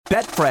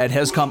Betfred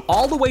has come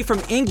all the way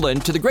from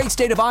England to the great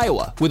state of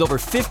Iowa with over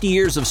 50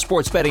 years of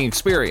sports betting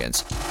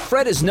experience.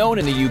 Fred is known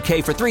in the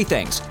UK for three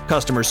things: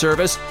 customer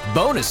service,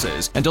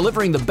 bonuses, and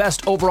delivering the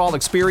best overall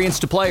experience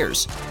to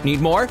players.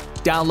 Need more?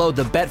 Download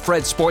the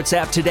Betfred Sports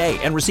app today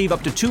and receive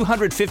up to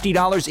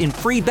 $250 in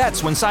free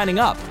bets when signing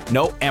up.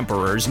 No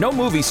emperors, no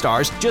movie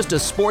stars, just a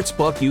sports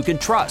book you can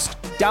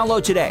trust.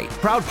 Download today.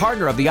 Proud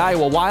partner of the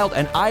Iowa Wild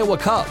and Iowa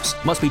Cubs.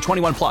 Must be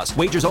 21 plus.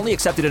 Wagers only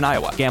accepted in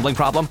Iowa. Gambling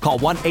problem? Call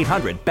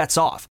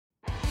 1-800-BETS-OFF.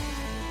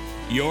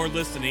 You're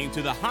listening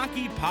to the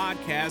Hockey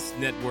Podcast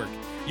Network,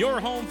 your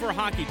home for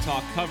hockey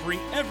talk covering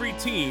every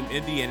team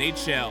in the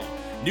NHL.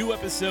 New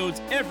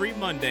episodes every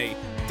Monday.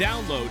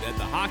 Download at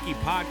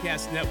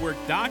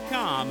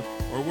thehockeypodcastnetwork.com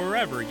or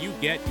wherever you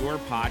get your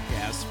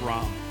podcasts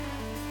from.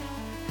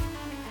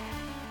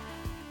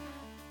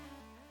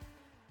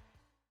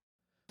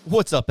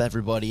 What's up,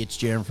 everybody? It's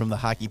Jaron from the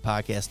Hockey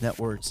Podcast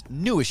Network's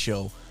newest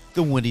show,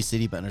 the Windy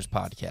City Benders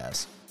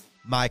Podcast.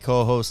 My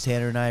co-host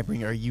Tanner and I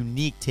bring our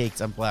unique takes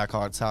on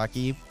Blackhawks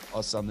hockey.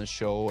 Us on this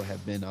show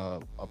have been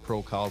a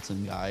pro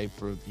Carlton guy.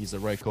 He's the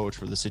right coach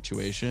for the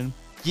situation.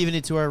 Giving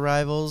it to our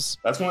rivals.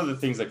 That's one of the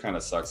things that kind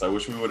of sucks. I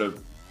wish we would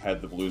have had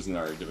the Blues in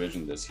our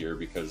division this year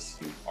because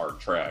our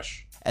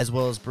trash. As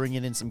well as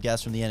bringing in some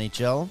guests from the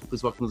NHL.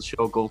 Please welcome to the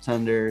show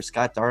goaltender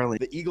Scott Darling,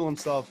 the Eagle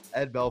himself,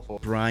 Ed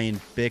Belfour, Brian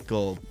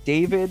Bickle,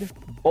 David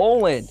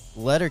Boland,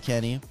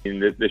 Letterkenny.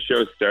 The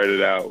show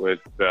started out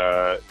with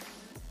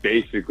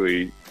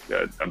basically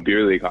a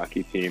beer league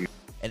hockey team.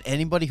 And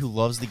anybody who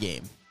loves the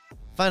game.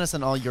 Find us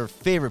on all your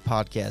favorite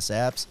podcast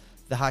apps,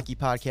 the Hockey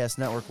Podcast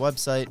Network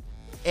website,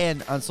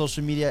 and on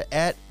social media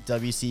at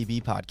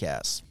WCB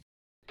Podcasts.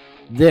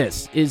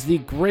 This is the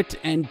Grit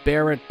and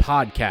Bear It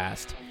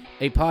Podcast,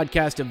 a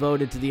podcast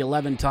devoted to the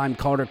 11-time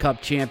Calder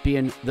Cup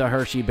champion, the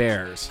Hershey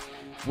Bears.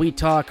 We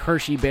talk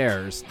Hershey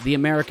Bears, the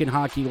American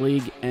Hockey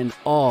League, and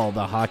all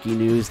the hockey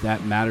news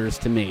that matters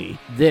to me.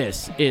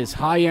 This is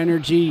high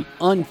energy,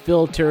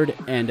 unfiltered,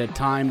 and at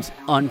times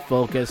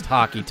unfocused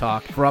hockey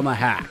talk from a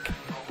hack.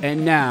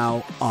 And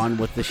now, on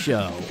with the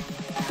show.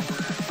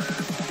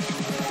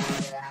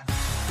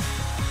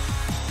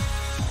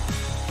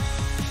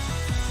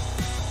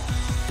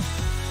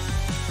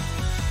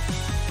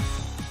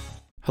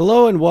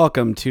 Hello and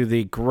welcome to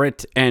the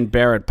Grit and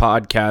Bear It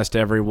Podcast,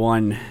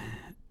 everyone.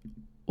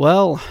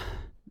 Well,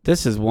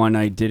 this is one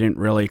I didn't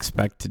really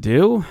expect to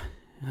do.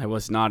 I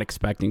was not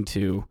expecting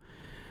to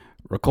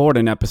record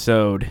an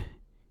episode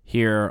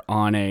here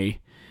on a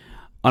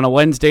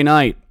Wednesday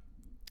night,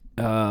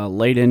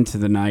 late into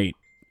the night.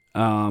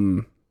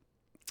 You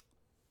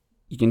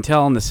can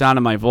tell in the sound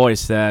of my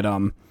voice that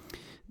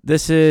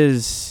this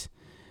is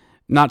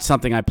not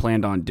something I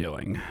planned on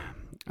doing.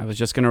 I was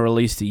just going to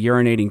release the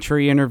urinating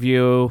tree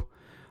interview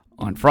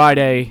on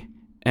Friday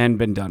and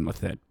been done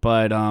with it.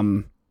 But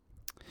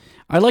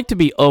I like to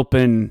be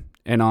open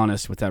and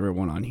honest with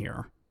everyone on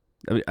here.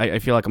 I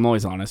feel like I'm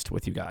always honest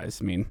with you guys.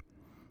 I mean,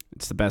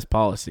 it's the best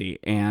policy.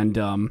 And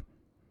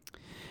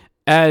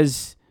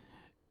as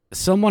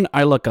someone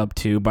I look up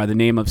to by the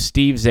name of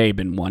Steve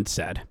Zabin once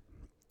said,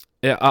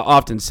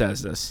 often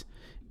says this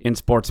in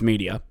sports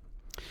media,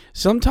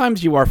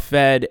 sometimes you are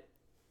fed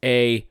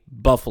a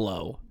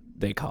buffalo,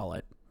 they call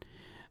it.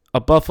 A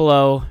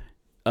buffalo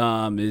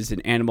is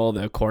an animal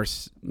that, of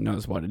course,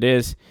 knows what it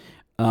is.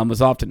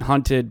 Was often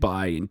hunted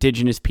by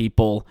indigenous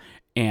people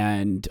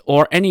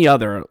or any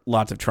other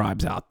lots of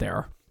tribes out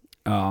there.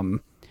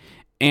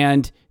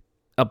 And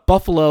a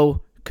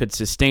buffalo could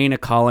sustain a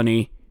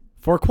colony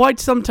for quite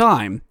some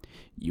time.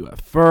 You have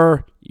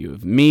fur, you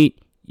have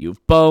meat, you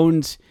have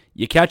bones.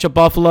 You catch a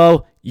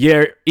buffalo,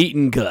 you're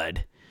eating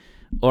good,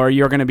 or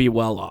you're going to be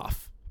well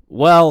off.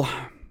 Well,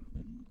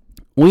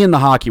 we in the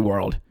hockey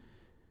world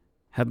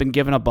have been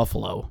given a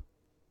buffalo.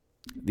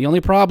 The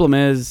only problem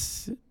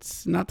is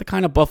it's not the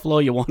kind of buffalo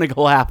you want to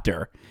go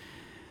after.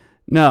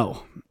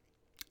 No.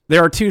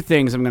 There are two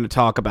things I'm going to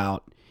talk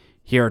about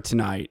here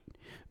tonight,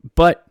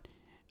 but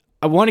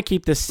I want to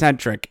keep this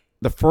centric,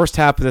 the first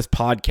half of this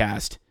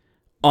podcast,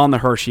 on the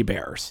Hershey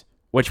Bears,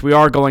 which we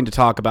are going to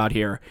talk about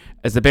here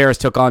as the Bears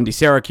took on the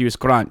Syracuse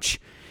Crunch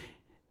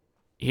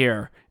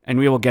here, and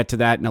we will get to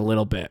that in a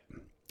little bit.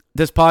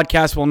 This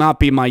podcast will not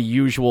be my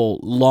usual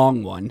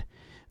long one.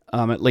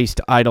 At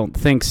least I don't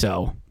think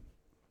so.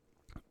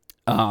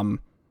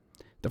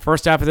 The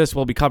first half of this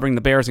will be covering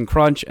the Bears and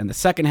Crunch, and the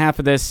second half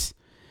of this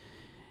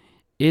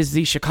is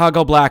the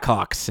Chicago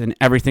Blackhawks and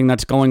everything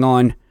that's going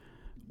on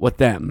with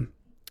them.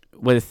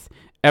 With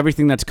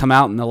everything that's come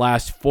out in the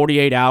last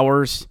 48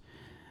 hours,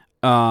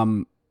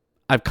 I've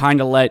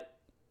kind of let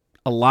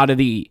a lot of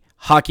the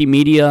hockey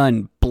media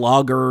and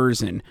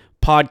bloggers and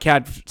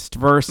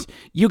podcastverse,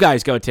 you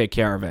guys go take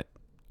care of it.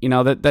 You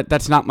know,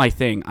 that's not my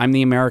thing. I'm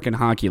the American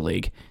Hockey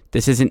League.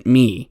 This isn't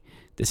me.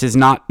 This is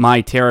not my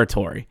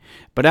territory.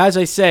 But as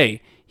I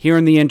say here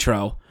in the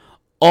intro,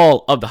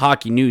 all of the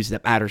hockey news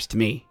that matters to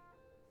me.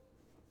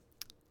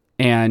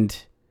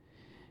 And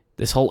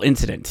this whole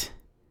incident,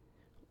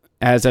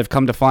 as I've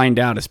come to find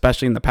out,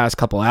 especially in the past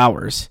couple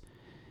hours,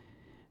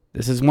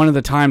 this is one of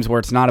the times where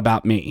it's not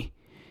about me.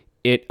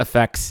 it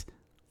affects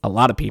a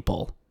lot of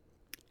people.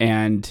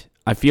 And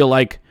I feel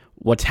like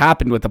what's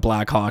happened with the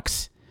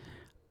Blackhawks,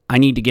 I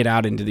need to get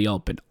out into the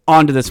open,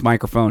 onto this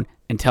microphone,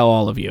 and tell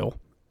all of you.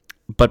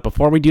 But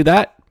before we do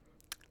that,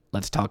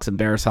 let's talk some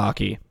Bears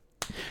hockey.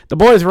 The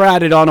boys were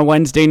at it on a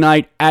Wednesday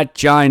night at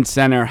Giants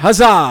Center.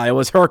 Huzzah! It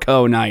was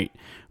Herco night.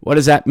 What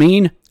does that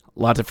mean?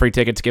 Lots of free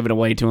tickets given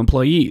away to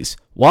employees.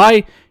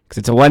 Why? Because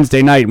it's a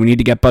Wednesday night and we need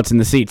to get butts in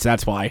the seats.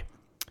 That's why.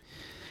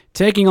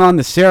 Taking on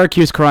the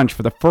Syracuse Crunch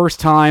for the first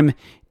time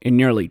in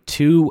nearly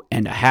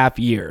 2.5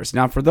 years.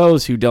 Now, for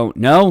those who don't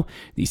know,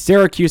 the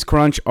Syracuse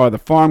Crunch are the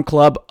farm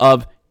club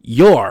of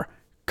your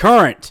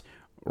current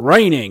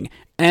reigning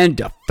and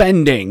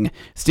defending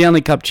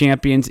Stanley Cup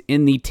champions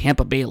in the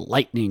Tampa Bay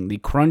Lightning. The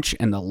Crunch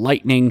and the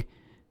Lightning,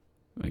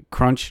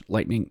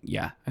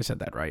 yeah, I said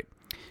that right,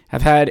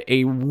 have had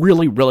a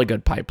really, really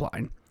good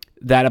pipeline.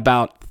 That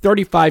about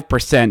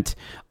 35%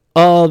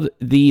 of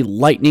the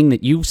Lightning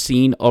that you've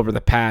seen over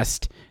the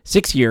past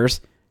 6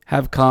 years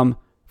have come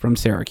from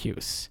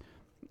Syracuse.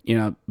 You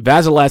know,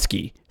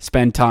 Vasilevsky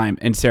spent time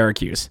in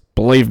Syracuse.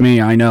 Believe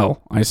me, I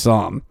know. I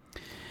saw him.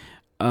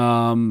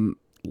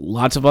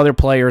 Lots of other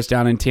players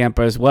down in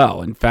Tampa as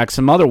well. In fact,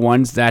 some other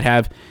ones that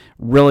have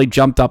really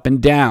jumped up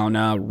and down.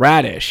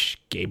 Radish,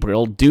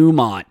 Gabriel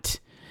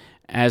Dumont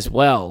as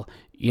well.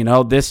 You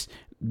know, this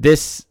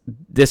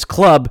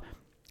club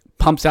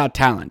pumps out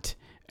talent,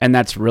 and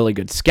that's really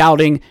good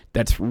scouting.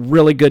 That's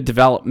really good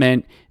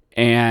development.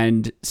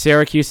 And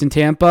Syracuse and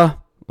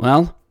Tampa,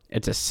 well,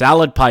 it's a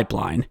solid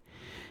pipeline.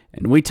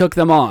 And we took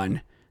them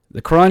on.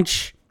 The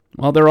Crunch,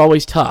 well, they're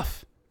always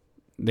tough.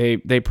 They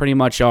pretty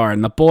much are.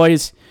 And the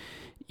boys,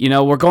 you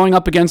know, we're going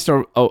up against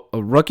a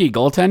rookie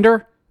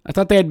goaltender. I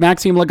thought they had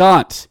Maxime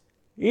Lagance.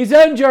 He's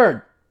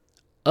injured.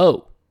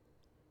 Oh,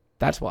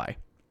 that's why.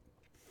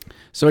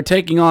 So we're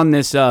taking on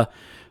this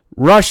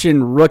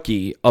Russian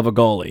rookie of a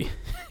goalie.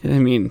 I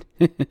mean,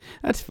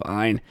 that's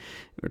fine.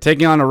 We're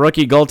taking on a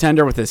rookie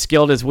goaltender with as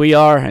skilled as we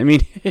are. I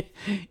mean,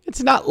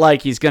 it's not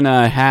like he's going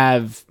to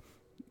have,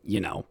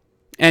 you know.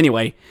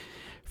 Anyway,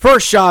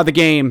 first shot of the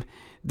game.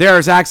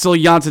 There's Axel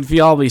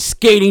Janssen-Fjallby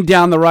skating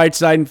down the right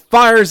side and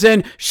fires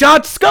in.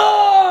 Shot,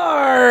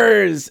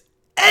 scores!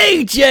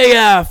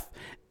 AJF!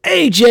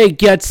 AJ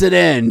gets it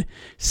in.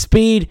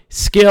 Speed,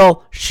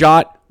 skill,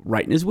 shot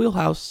right in his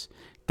wheelhouse.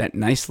 That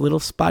nice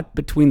little spot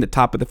between the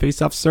top of the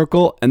faceoff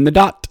circle and the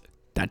dot.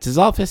 That's his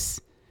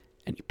office.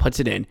 And he puts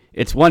it in.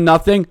 It's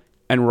 1-0,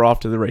 and we're off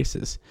to the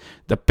races.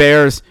 The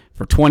Bears,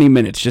 for 20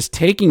 minutes, just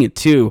taking it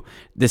to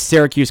the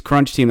Syracuse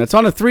Crunch team that's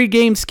on a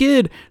 3-game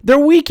skid. They're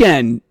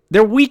weakened.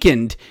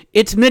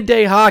 It's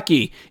midday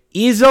hockey.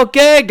 He's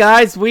okay,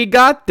 guys. We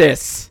got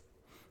this.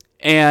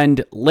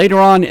 And later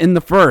on in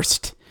the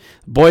first,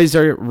 boys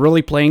are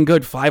really playing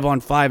good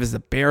 5-on-5 as the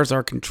Bears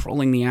are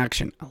controlling the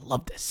action. I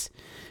love this.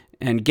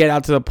 And get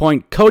out to the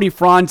point. Cody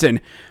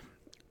Franzen,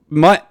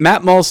 Matt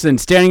Molson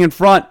standing in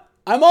front.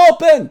 I'm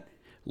open.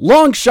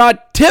 Long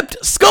shot, tipped,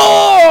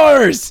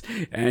 scores!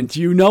 And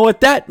you know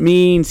what that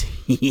means.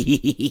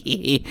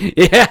 Yeah.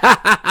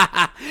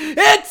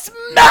 It's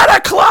Matt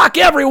o'clock,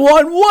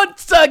 everyone.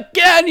 Once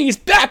again, he's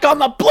back on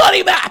the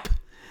bloody map.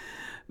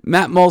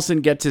 Matt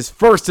Molson gets his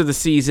first of the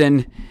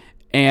season,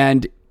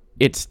 and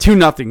it's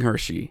 2-0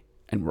 Hershey,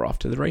 and we're off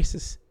to the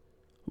races.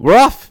 We're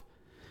off.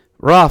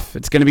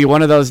 It's going to be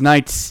one of those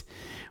nights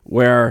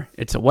where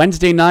it's a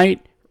Wednesday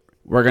night.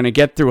 We're going to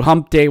get through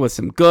hump day with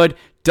some good,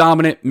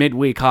 dominant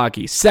midweek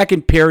hockey.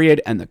 Second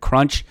period, and the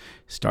Crunch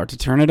start to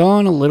turn it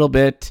on a little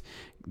bit.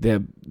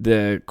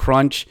 The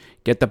Crunch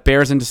get the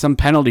Bears into some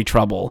penalty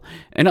trouble.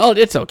 And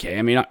it's okay.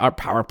 I mean, our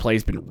power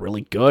play's been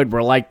really good.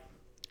 We're like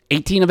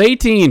 18 of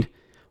 18.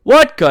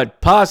 What could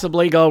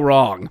possibly go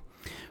wrong?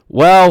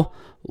 Well,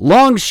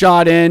 long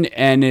shot in,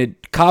 and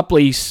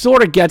Copley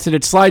sort of gets it.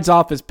 It slides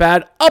off his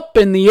pad, up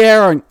in the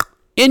air, and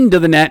into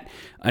the net.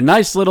 A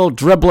nice little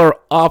dribbler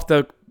off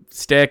the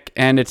stick,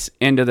 and it's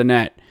into the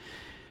net.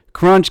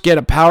 Crunch get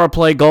a power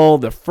play goal.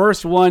 The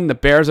first one, the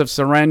Bears have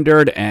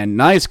surrendered, and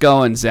nice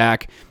going,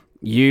 Zach.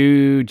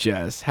 You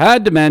just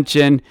had to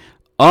mention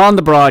on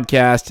the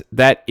broadcast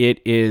that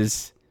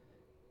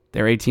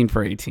they're 18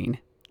 for 18.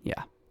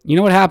 Yeah. You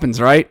know what happens,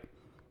 right?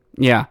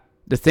 Yeah.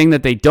 The thing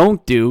that they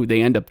don't do,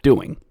 they end up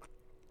doing.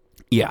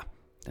 Yeah.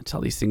 That's how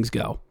these things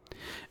go.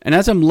 And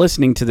as I'm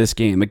listening to this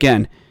game,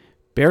 again,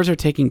 Bears are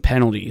taking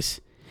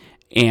penalties,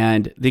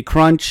 and the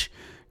Crunch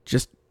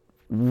just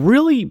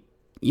really,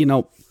 you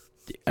know,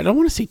 I don't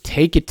want to say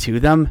take it to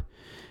them,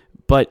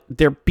 but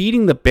they're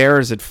beating the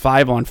Bears at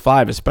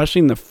 5-on-5, especially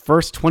in the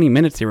first 20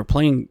 minutes the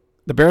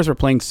Bears were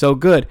playing so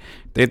good.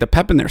 They had the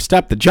pep in their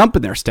step, the jump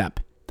in their step.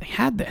 They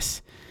had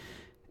this.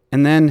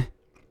 And then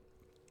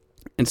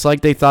it's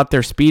like they thought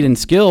their speed and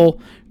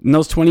skill in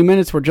those 20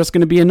 minutes were just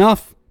going to be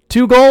enough.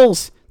 2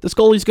 goals. This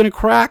goalie's going to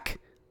crack.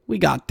 We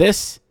got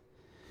this.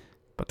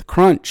 But the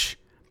Crunch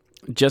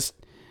just,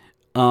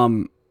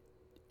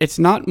 it's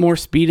not more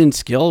speed and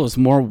skill. It was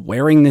more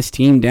wearing this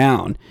team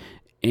down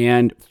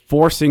and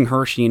forcing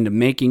Hershey into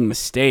making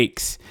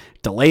mistakes,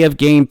 delay of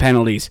game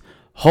penalties,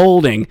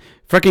 holding,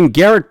 Freaking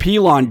Garrett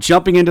Pilon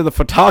jumping into the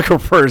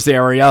photographer's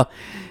area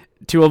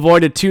to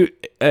avoid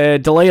a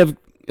delay of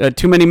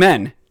too many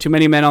men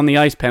on the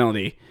ice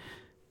penalty.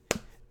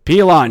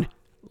 Pilon,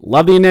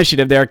 love the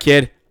initiative there,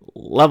 kid.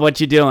 Love what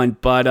you're doing,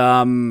 but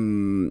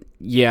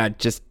yeah,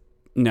 just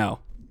no.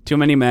 Too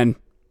many men.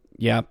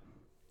 Yeah,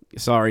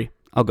 sorry.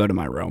 I'll go to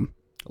my room.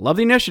 Love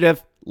the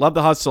initiative, love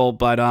the hustle,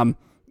 but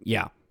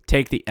yeah,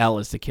 take the L,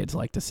 as the kids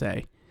like to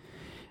say.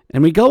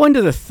 And we go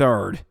into the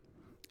third,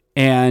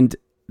 and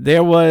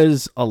there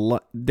was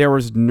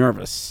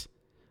nervous.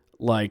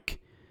 Like,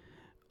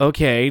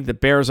 okay, the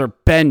Bears are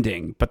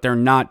bending, but they're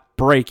not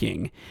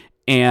breaking.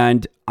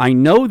 And I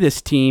know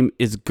this team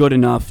is good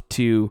enough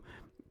to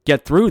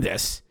get through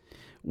this.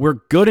 We're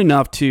good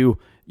enough to,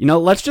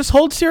 let's just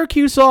hold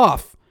Syracuse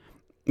off.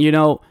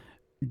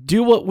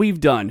 Do what we've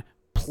done.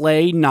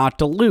 Play not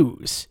to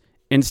lose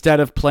instead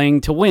of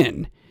playing to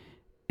win.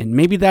 And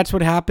maybe that's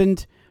what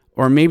happened,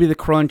 or maybe the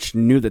Crunch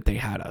knew that they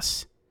had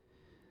us.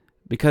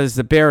 Because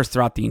the Bears,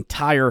 throughout the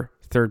entire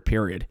third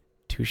period,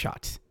 2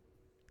 shots.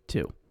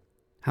 2.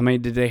 How many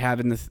did they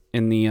have in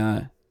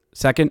the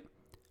second?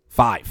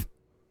 5.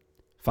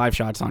 5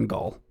 shots on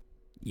goal.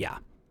 Yeah.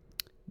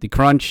 The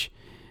Crunch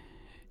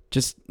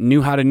just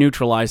knew how to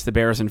neutralize the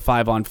Bears in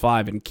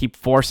 5-on-5 and keep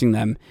forcing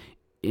them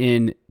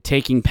in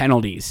taking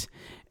penalties.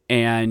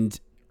 And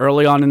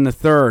early on in the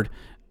third,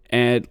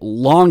 a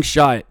long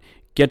shot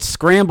gets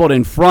scrambled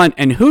in front.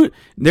 And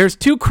there's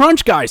 2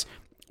 Crunch guys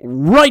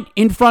right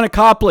in front of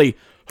Copley.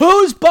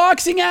 Who's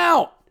boxing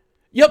out?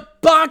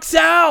 Yep, box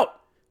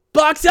out.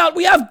 Box out.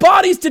 We have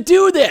bodies to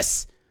do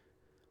this.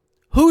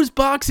 Who's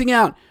boxing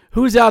out?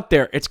 Who's out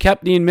there? It's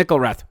Kempny and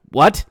Mickelrath.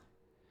 What?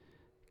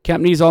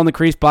 Kempny's on the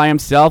crease by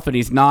himself, and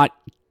he's not,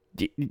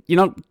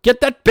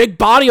 get that big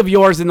body of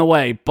yours in the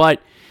way.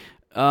 But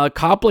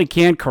Copley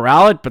can't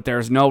corral it, but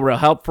there's no real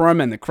help for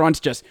him, and the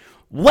Crunch just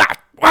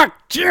whack,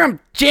 whack,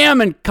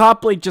 jam, and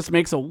Copley just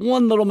makes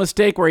one little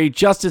mistake where he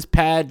adjusts his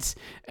pads,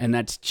 and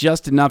that's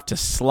just enough to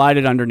slide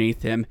it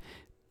underneath him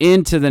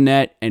into the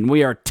net, and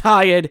we are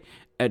tied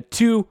at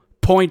 2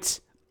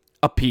 points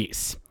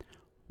apiece.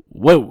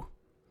 Whoa.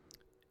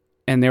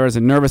 And there was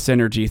a nervous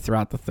energy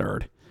throughout the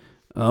third.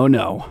 Oh,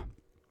 no.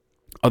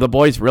 Are the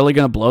boys really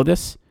going to blow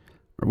this?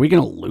 Are we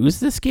going to lose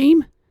this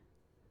game?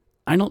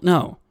 I don't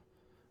know.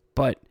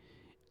 But,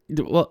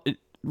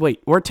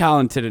 wait, we're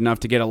talented enough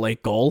to get a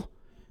late goal.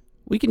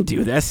 We can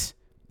do this.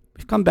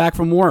 We've come back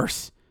from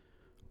worse.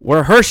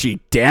 We're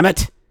Hershey, damn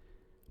it.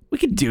 We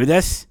can do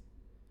this.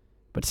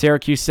 But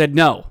Syracuse said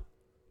no.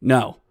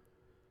 No.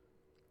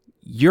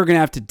 You're going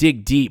to have to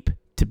dig deep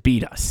to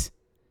beat us.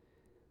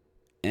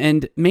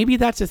 And maybe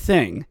that's a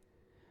thing.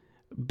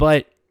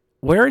 But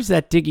where is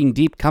that digging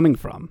deep coming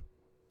from?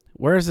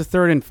 Where is the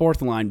third and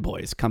fourth line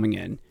boys coming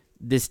in?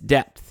 This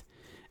depth.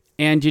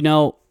 And,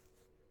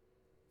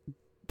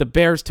 the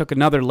Bears took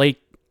another late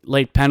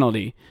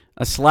penalty.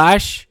 A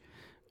slash,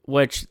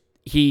 which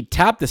he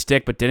tapped the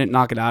stick but didn't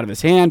knock it out of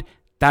his hand.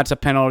 That's a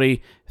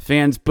penalty.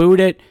 Fans booed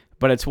it,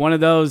 but it's one of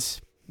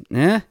those,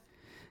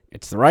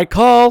 it's the right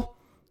call.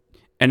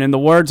 And in the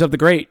words of the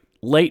great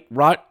late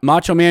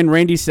Macho Man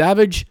Randy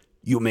Savage,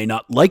 you may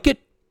not like it,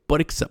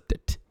 but accept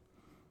it.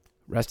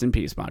 Rest in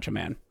peace, Macho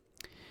Man.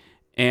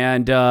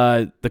 And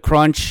the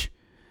Crunch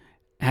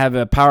have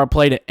a power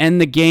play to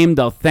end the game,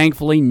 though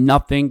thankfully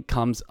nothing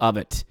comes of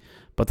it.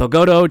 But they'll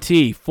go to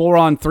OT,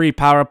 4-on-3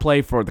 power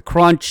play for the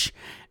Crunch,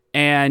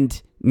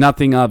 and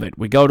nothing of it.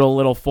 We go to a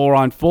little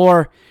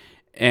 4-on-4,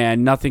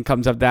 and nothing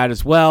comes of that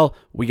as well.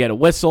 We get a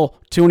whistle,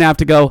 2.5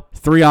 to go,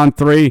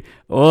 3-on-3.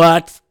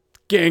 Let's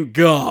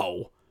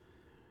go.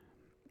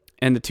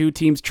 And the 2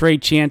 teams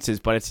trade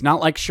chances, but it's not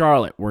like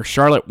Charlotte, where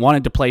Charlotte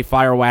wanted to play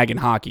fire wagon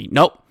hockey.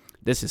 Nope.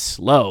 This is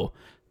slow,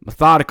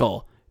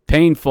 methodical,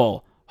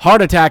 painful,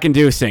 heart attack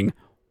inducing.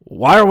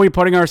 Why are we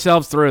putting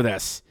ourselves through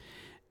this?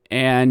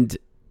 And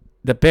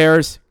the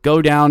Bears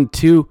go down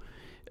to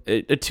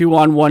a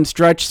 2-on-1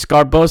 stretch.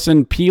 Scarbosa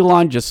and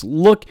Pilon just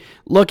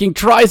looking,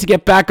 tries to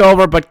get back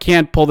over, but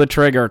can't pull the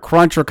trigger.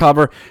 Crunch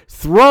recover,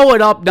 throw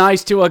it up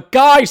nice to a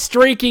guy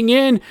streaking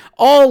in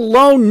all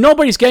alone.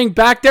 Nobody's getting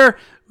back there.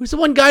 Who's the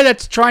one guy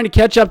that's trying to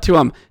catch up to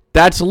him?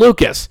 That's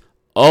Lucas.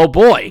 Oh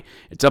boy,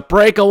 it's a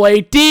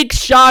breakaway. Deke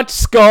shot,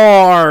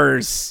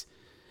 scores.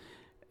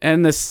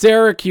 And the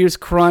Syracuse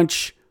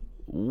Crunch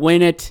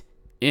win it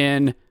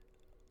in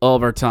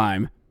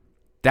overtime.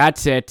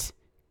 That's it.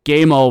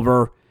 Game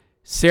over.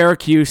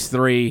 Syracuse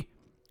 3,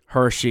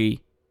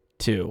 Hershey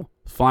 2.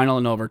 Final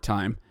in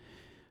overtime.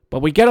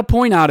 But we get a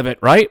point out of it,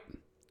 right?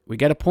 We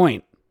get a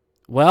point.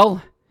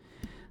 Well,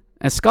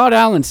 as Scott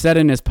Allen said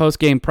in his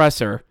post-game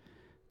presser,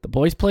 the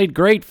boys played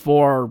great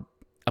for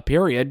a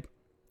period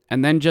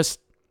and then just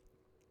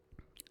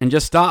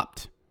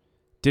stopped.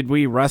 Did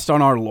we rest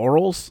on our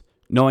laurels,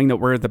 knowing that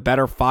we're the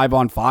better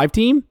 5-on-5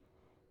 team?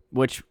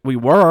 Which we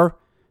were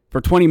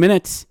for 20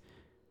 minutes.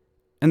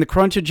 And the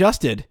Crunch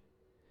adjusted.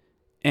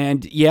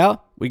 And yeah,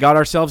 we got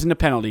ourselves into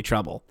penalty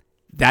trouble.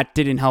 That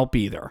didn't help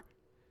either.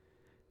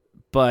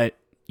 But,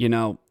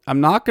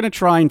 I'm not going to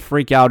try and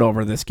freak out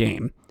over this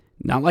game.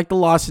 Not like the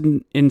loss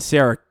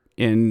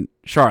in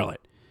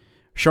Charlotte.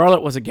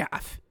 Charlotte was a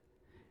gaffe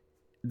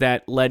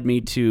that led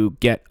me to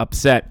get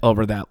upset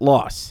over that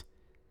loss.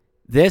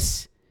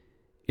 This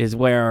is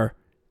where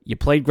you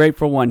played great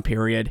for one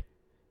period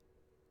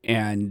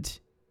and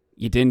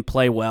you didn't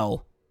play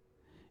well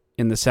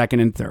in the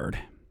second and third.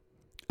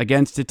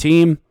 Against a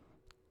team,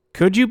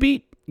 could you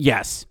beat?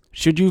 Yes.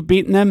 Should you have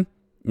beaten them?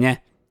 Nah,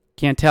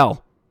 can't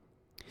tell.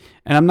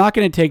 And I'm not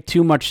going to take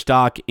too much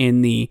stock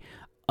in the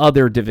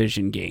other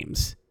division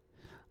games.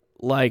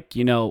 Like,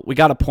 we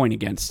got a point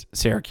against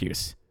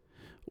Syracuse.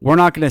 We're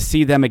not going to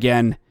see them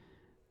again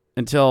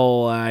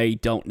until I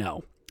don't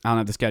know. I don't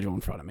have the schedule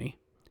in front of me.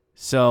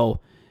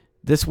 So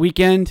this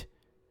weekend,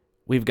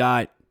 we've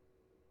got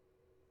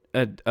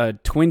a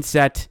twin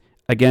set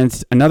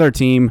against another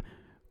team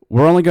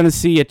we're only going to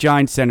see at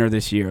Giants Center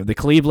this year. The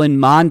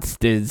Cleveland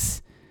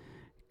Monsters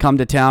come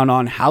to town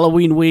on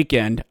Halloween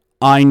weekend.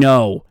 I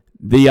know,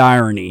 the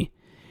irony.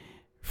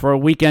 For a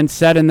weekend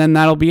set, and then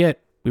that'll be it.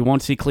 We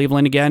won't see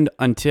Cleveland again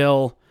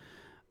until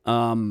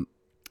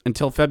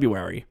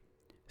February.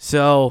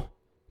 So,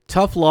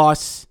 tough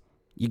loss.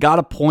 You got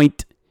a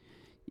point.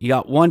 You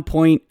got 1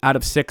 point out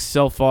of 6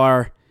 so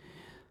far.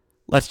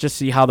 Let's just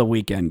see how the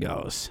weekend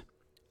goes.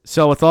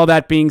 So, with all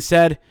that being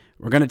said,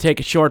 we're going to take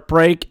a short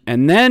break,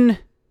 and then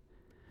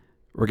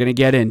we're going to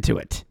get into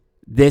it.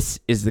 This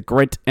is the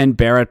Grit and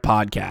Bear It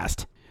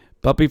podcast.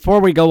 But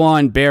before we go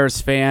on, Bears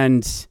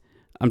fans,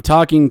 I'm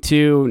talking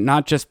to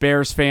not just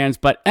Bears fans,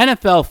 but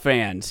NFL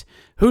fans.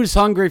 Who's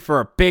hungry for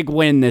a big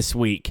win this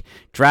week?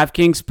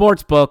 DraftKings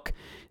Sportsbook,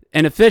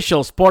 an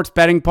official sports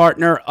betting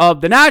partner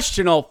of the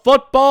National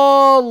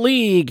Football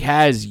League,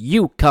 has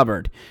you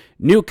covered.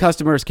 New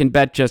customers can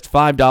bet just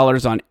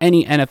 $5 on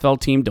any NFL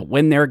team to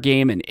win their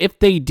game, and if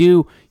they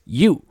do,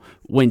 you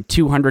win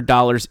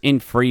 $200 in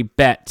free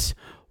bets.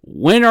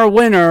 Winner,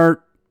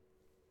 winner.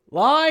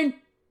 Line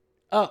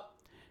up.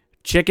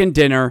 Chicken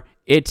dinner.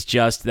 It's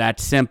just that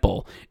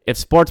simple. If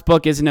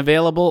Sportsbook isn't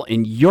available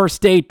in your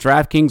state,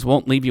 DraftKings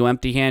won't leave you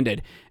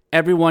empty-handed.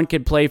 Everyone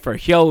can play for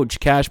huge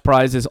cash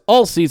prizes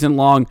all season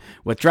long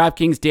with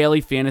DraftKings Daily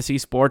Fantasy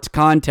Sports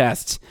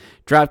Contests.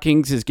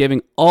 DraftKings is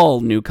giving all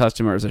new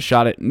customers a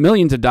shot at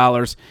millions of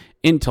dollars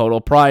in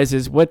total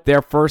prizes with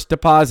their first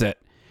deposit.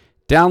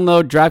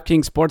 Download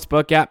DraftKings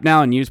Sportsbook app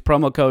now and use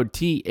promo code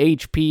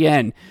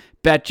THPN.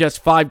 Bet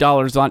just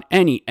 $5 on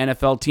any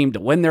NFL team to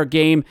win their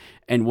game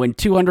and win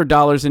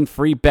 $200 in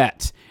free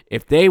bets.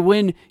 If they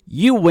win,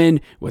 you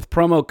win with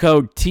promo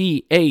code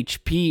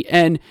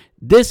THPN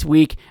this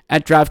week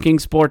at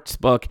DraftKings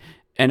Sportsbook,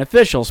 an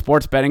official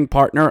sports betting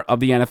partner of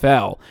the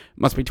NFL.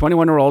 Must be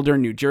 21 or older,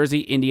 New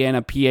Jersey,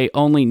 Indiana, PA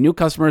only, new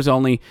customers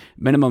only,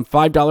 minimum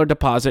 $5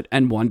 deposit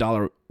and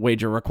 $1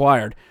 wager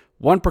required.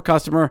 One per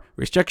customer.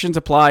 Restrictions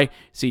apply.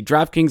 See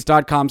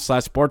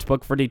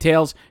DraftKings.com/sportsbook for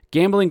details.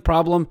 Gambling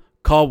problem?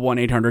 Call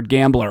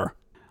 1-800-GAMBLER.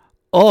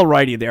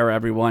 Alrighty there,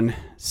 everyone.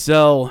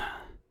 So,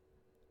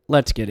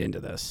 let's get into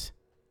this.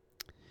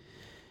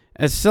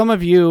 As some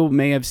of you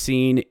may have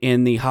seen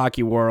in the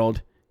hockey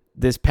world,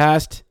 this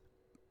past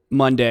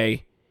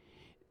Monday,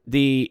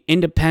 the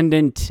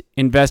independent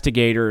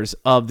investigators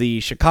of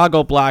the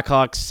Chicago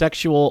Blackhawks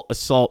sexual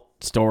assault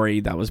story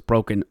that was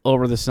broken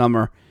over the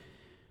summer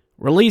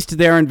released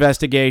their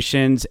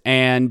investigations,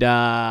 and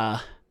oh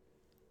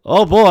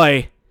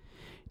boy,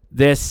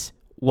 this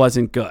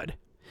wasn't good.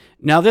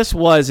 Now, this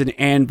was an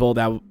anvil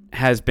that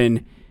has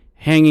been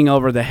hanging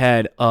over the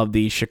head of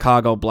the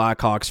Chicago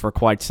Blackhawks for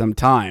quite some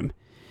time.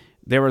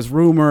 There was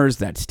rumors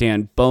that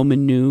Stan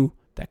Bowman knew,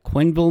 that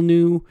Quenneville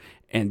knew,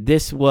 and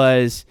this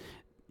was,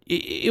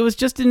 it was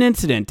just an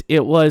incident.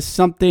 It was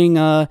something,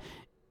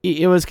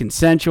 it was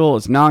consensual, it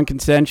was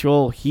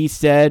non-consensual. He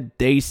said,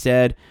 they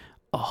said,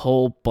 a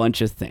whole bunch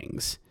of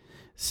things.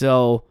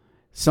 So,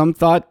 some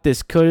thought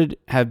this could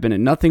have been a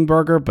nothing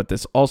burger, but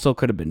this also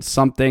could have been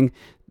something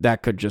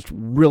that could just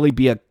really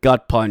be a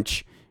gut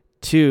punch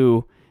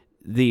to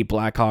the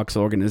Blackhawks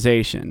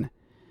organization.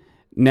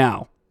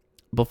 Now,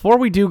 before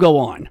we do go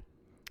on,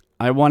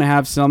 I want to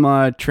have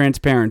some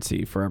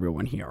transparency for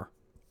everyone here.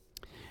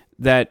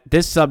 That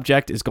this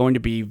subject is going to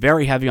be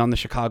very heavy on the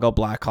Chicago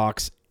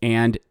Blackhawks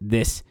and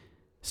this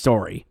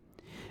story.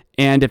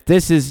 And if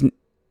this is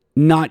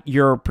not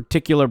your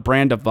particular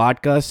brand of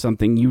vodka,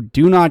 something you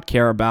do not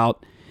care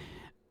about,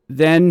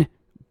 then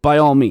by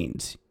all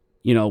means,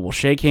 we'll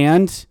shake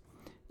hands,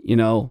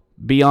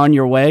 be on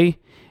your way,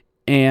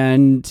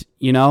 and,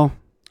 I'll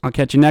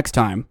catch you next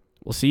time.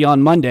 We'll see you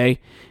on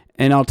Monday,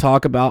 and I'll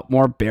talk about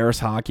more Bears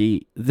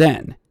hockey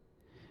then.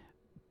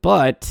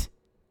 But,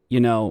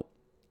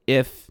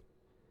 if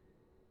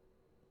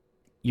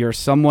you're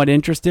somewhat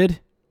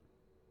interested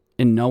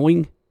in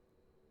knowing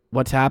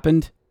what's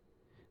happened,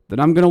 then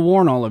I'm going to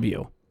warn all of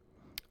you.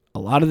 A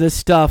lot of this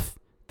stuff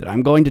that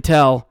I'm going to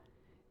tell,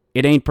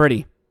 it ain't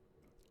pretty.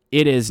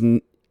 It is,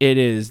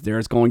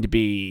 there's going to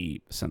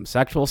be some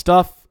sexual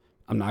stuff.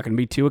 I'm not going to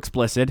be too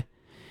explicit.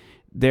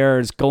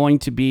 There's going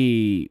to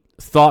be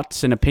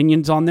thoughts and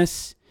opinions on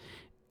this,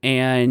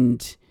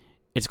 and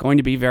it's going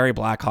to be very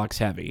Blackhawks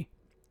heavy.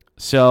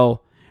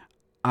 So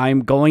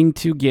I'm going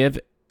to give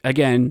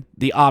again,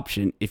 the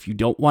option, if you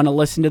don't want to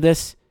listen to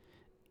this,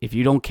 if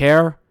you don't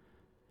care,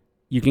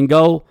 you can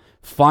go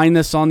find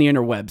this on the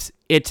interwebs.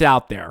 It's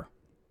out there.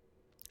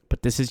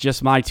 But this is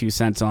just my 2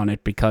 cents on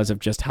it because of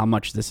just how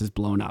much this is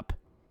blown up.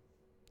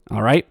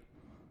 All right?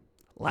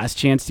 Last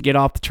chance to get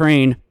off the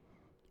train.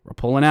 We're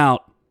pulling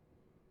out.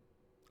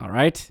 All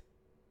right?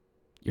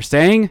 You're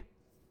staying?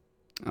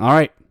 All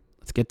right.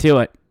 Let's get to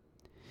it.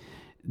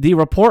 The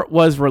report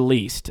was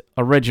released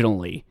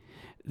originally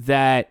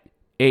that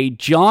a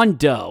John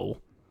Doe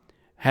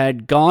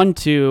had gone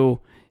to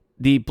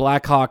the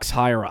Blackhawks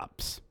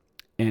higher-ups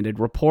and had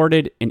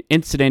reported an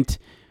incident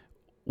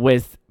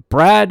with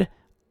Brad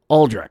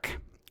Aldrich,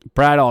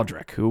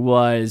 who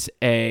was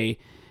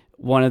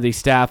one of the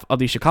staff of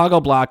the Chicago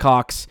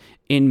Blackhawks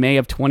in May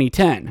of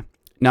 2010.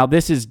 Now,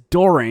 this is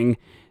during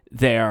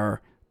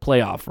their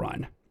playoff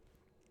run.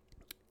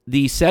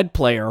 The said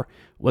player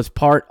was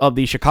part of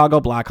the Chicago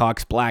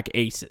Blackhawks Black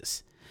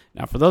Aces.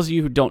 Now, for those of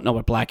you who don't know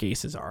what Black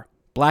Aces are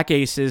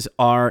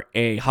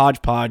a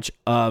hodgepodge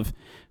of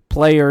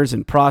players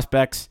and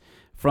prospects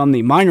from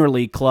the minor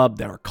league club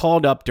that are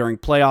called up during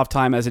playoff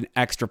time as an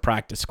extra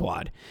practice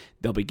squad.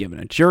 They'll be given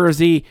a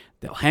jersey,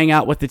 they'll hang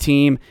out with the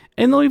team,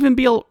 and they'll even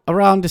be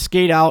around to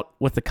skate out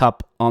with the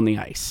cup on the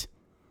ice,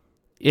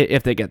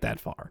 if they get that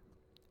far.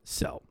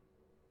 So,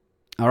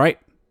 all right.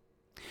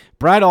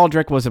 Brad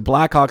Aldrich was a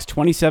Blackhawks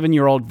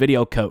 27-year-old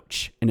video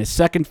coach in his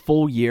second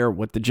full year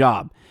with the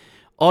job.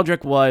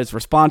 Aldrich was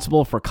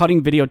responsible for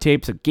cutting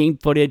videotapes of game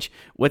footage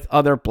with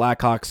other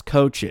Blackhawks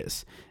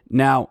coaches.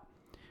 Now,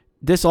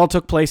 this all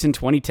took place in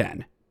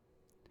 2010.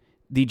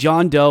 The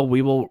John Doe,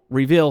 we will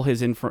reveal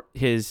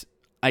his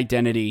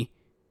identity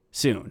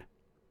soon.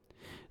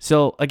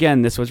 So,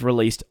 again, this was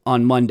released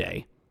on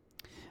Monday.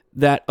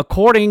 That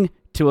according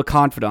to a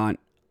confidant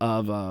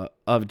of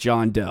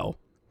John Doe,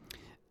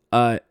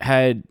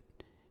 had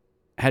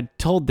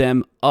told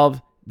them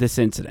of this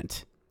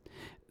incident.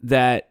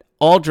 That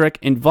Aldrich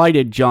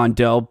invited John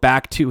Doe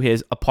back to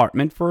his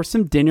apartment for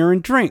some dinner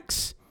and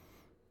drinks.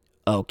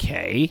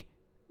 Okay.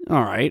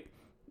 All right.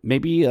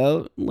 Maybe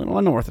a little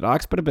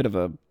unorthodox, but a bit of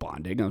a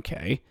bonding.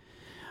 Okay.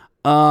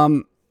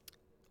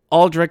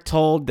 Aldrich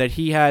told that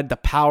he had the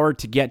power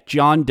to get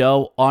John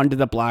Doe onto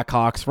the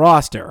Blackhawks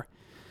roster.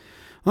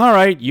 All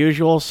right,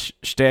 usual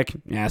shtick.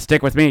 Yeah,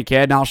 stick with me,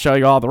 kid, and I'll show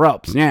you all the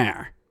ropes.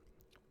 Yeah.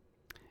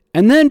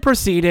 And then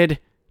proceeded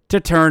to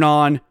turn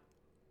on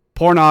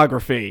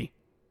pornography.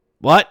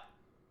 What?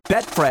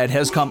 Betfred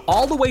has come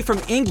all the way from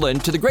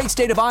England to the great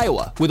state of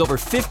Iowa with over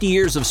 50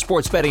 years of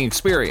sports betting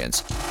experience.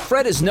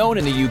 Fred is known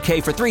in the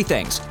UK for 3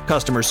 things: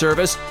 customer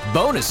service,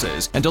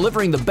 bonuses, and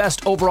delivering the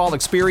best overall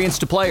experience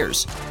to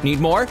players.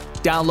 Need more?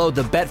 Download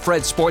the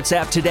Betfred Sports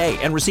app today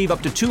and receive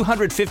up to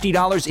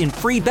 $250 in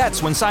free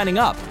bets when signing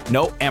up.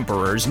 No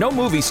emperors, no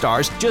movie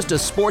stars, just a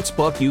sports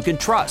book you can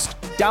trust.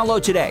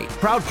 Download today.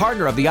 Proud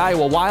partner of the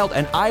Iowa Wild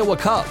and Iowa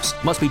Cubs.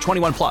 Must be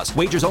 21 plus.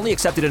 Wagers only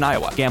accepted in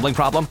Iowa. Gambling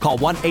problem? Call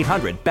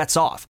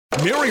 1-800-BETS-OFF.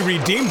 Mary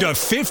redeemed a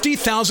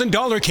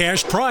 $50,000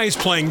 cash prize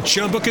playing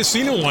Chumba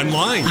Casino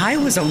online. I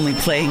was only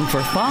playing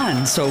for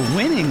fun, so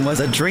winning was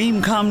a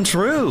dream come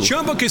true.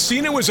 Chumba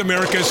Casino is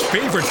America's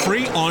favorite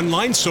free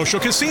online social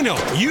casino.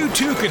 You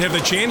too could have the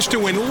chance to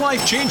win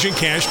life-changing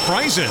cash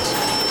prizes.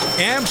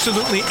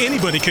 Absolutely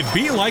anybody could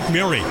be like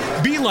Mary.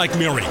 Be like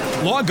Mary.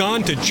 Log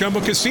on to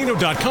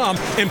ChumbaCasino.com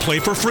and play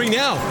for free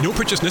now. No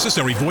purchase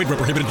necessary. Void where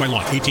prohibited by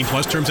law. 18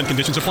 plus terms and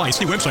conditions apply.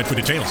 See website for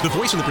details. The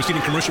voice in the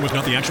preceding commercial was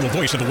not the actual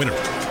voice of the winner.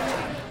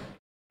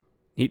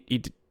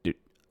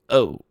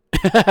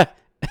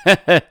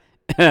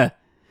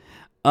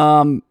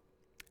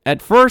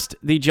 At first,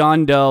 the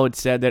John Doe had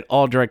said that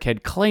Aldrich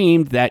had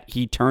claimed that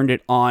he turned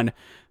it on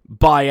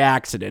by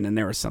accident and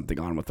there was something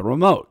on with the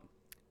remote.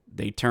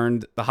 They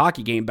turned the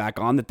hockey game back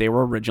on that they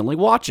were originally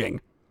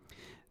watching.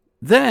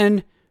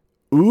 Then,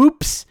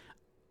 oops,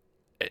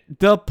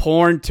 the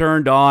porn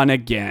turned on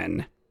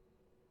again.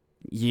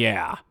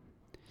 Yeah.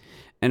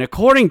 And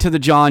according to the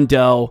John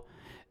Doe,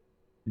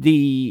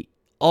 the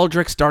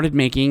Aldrich started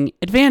making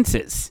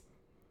advances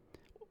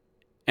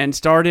and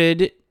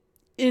started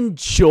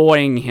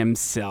enjoying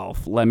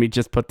himself. Let me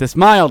just put this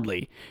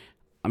mildly.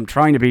 I'm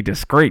trying to be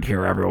discreet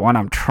here, everyone.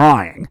 I'm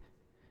trying.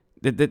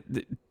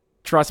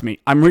 Trust me,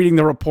 I'm reading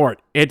the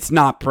report. It's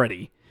not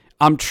pretty.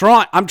 I'm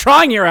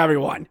trying here,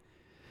 everyone.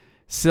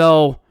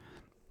 So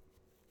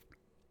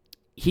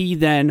he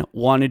then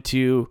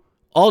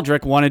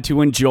Aldrich wanted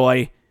to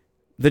enjoy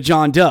the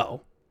John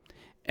Doe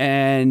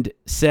and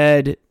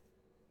said,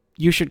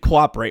 you should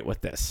cooperate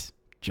with this.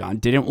 John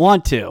didn't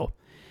want to.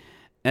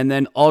 And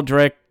then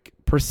Aldrich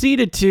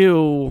proceeded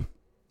to,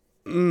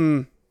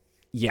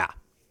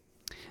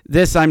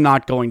 This I'm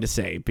not going to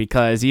say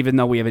because even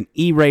though we have an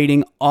E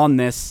rating on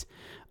this,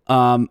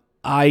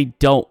 I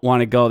don't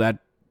want to go that.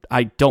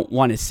 I don't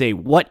want to say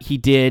what he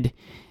did,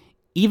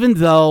 even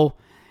though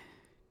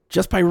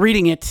just by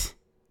reading it,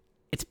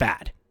 it's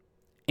bad.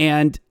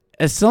 And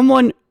as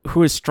someone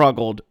who has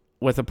struggled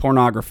with a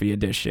pornography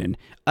addiction,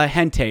 a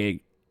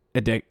hentai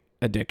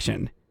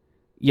addiction,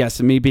 yes,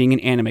 and me being an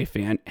anime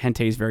fan,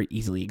 hentai is very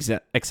easily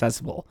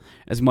accessible,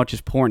 as much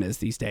as porn is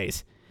these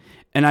days.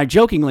 And I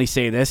jokingly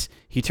say this,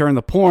 he turned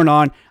the porn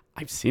on,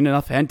 I've seen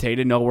enough hentai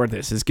to know where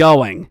this is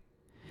going.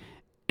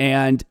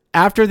 And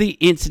after the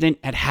incident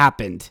had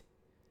happened,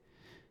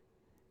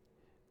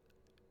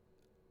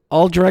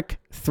 Aldrich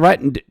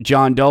threatened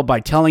John Doe by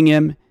telling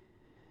him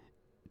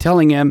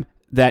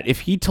that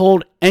if he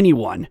told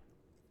anyone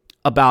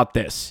about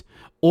this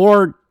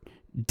or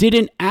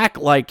didn't act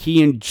like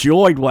he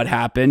enjoyed what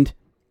happened,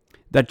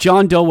 that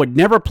John Doe would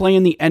never play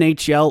in the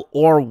NHL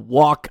or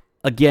walk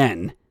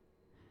again,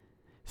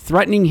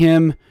 threatening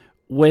him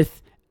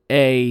with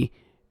a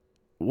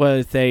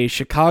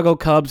Chicago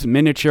Cubs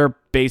miniature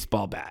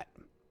baseball bat.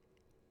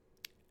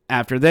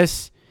 After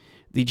this,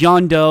 the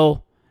John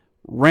Doe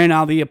ran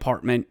out of the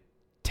apartment,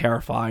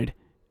 terrified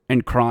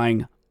and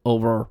crying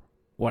over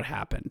what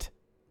happened,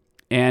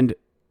 and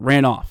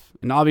ran off.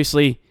 And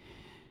obviously,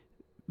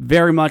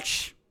 very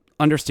much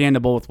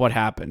understandable with what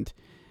happened.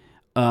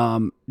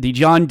 The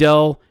John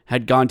Doe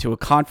had gone to a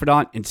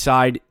confidant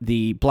inside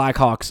the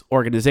Blackhawks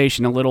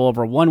organization a little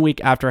over 1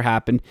 week after it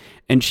happened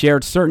and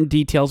shared certain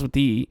details with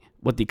the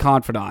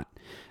confidant.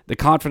 The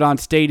confidant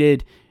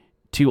stated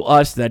to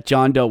us that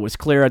John Doe was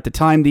clear at the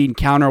time the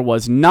encounter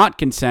was not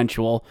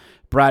consensual.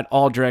 Brad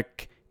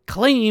Aldrich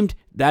claimed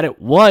that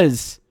it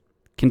was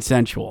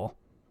consensual.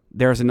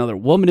 There's another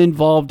woman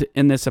involved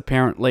in this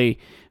apparently,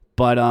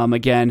 but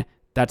again,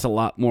 that's a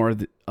lot more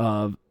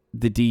of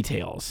the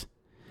details.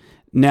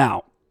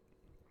 Now,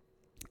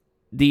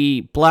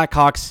 the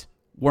Blackhawks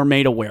were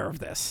made aware of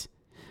this.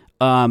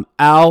 Al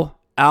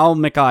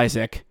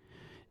McIsaac,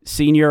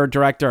 Senior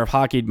Director of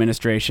Hockey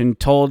Administration,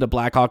 told a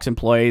Blackhawks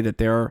employee that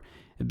there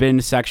had been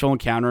a sexual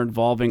encounter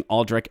involving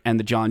Aldrich and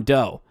the John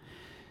Doe.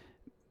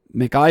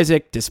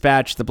 McIsaac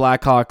dispatched the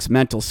Blackhawks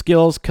mental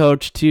skills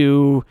coach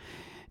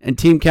and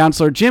team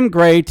counselor Jim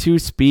Gray to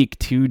speak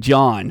to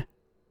John.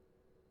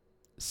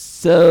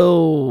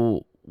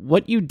 So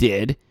what you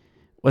did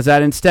was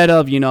that instead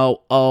of,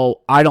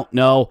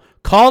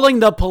 calling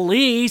the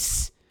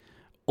police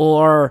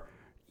or,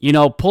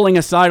 pulling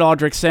aside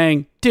Aldrich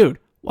saying, dude,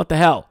 what the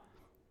hell?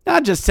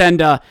 I'll just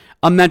send a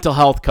mental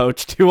health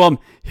coach to him.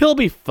 He'll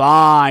be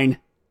fine.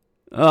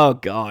 Oh,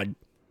 God.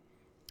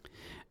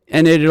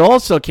 And it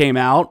also came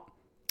out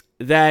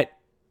that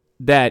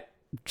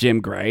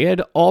Jim Gray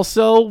had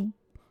also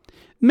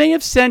may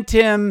have sent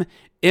him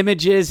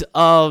images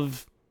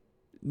of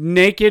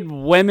naked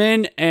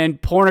women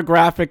and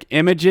pornographic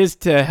images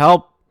to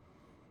help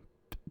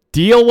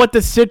deal with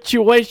the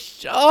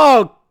situation.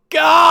 Oh,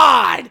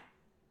 God!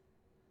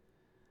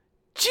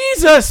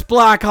 Jesus,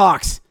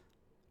 Blackhawks!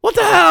 What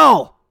the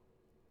hell?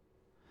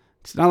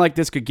 It's not like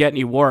this could get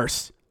any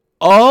worse.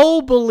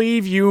 Oh,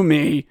 believe you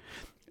me.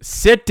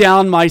 Sit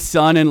down, my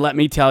son, and let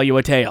me tell you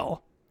a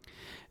tale.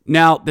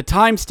 Now, the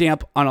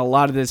timestamp on a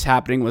lot of this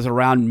happening was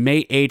around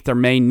May 8th or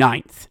May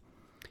 9th.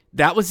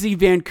 That was the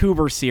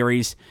Vancouver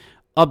series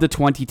of the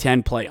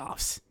 2010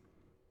 playoffs.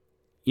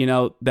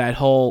 That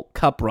whole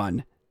cup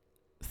run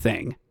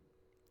thing.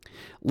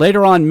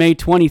 Later on, May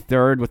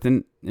 23rd,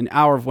 within an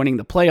hour of winning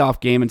the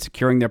playoff game and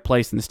securing their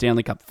place in the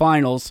Stanley Cup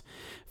Finals,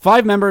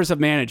 5 members of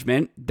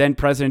management, then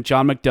President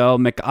John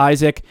McDough,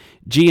 McIsaac,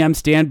 GM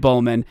Stan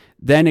Bowman,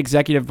 then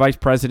Executive Vice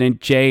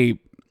President Jay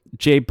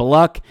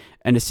Bullock,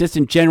 and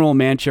Assistant General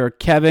Manager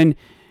Kevin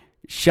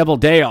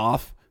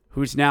Sheveldayoff,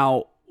 who's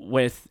now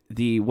with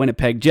the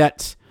Winnipeg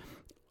Jets,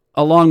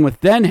 along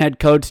with then head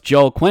coach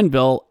Joe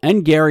Quenneville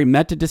and Gary,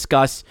 met to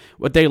discuss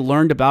what they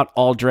learned about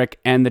Aldrich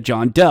and the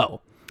John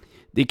Doe.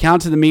 The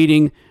accounts of the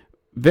meeting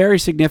vary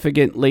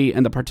significantly,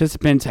 and the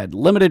participants had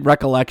limited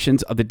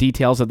recollections of the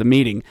details of the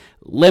meeting.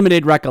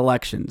 Limited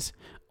recollections.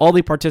 All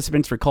the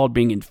participants recalled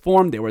being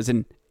informed there was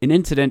an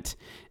incident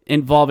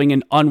involving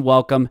an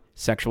unwelcome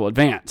sexual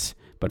advance.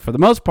 But for the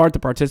most part, the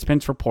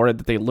participants reported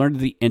that they learned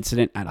of the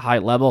incident at a high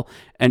level,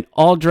 and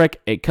Aldrich,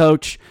 a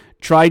coach,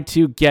 tried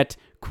to get,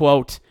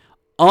 quote,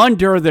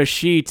 under the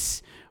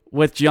sheets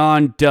with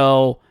John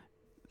Doe,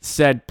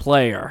 said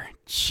player.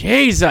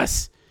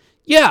 Jesus!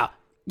 Yeah.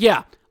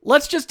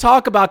 Let's just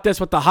talk about this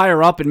with the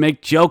higher up and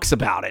make jokes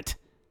about it.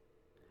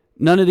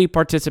 None of the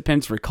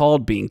participants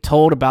recalled being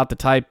told about the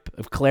type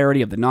of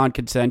clarity of the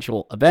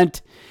non-consensual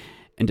event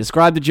and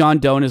described the John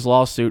Doe in his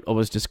lawsuit or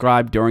was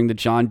described during the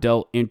John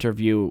Doe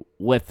interview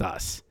with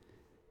us.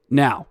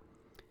 Now,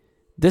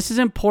 this is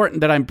important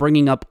that I'm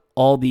bringing up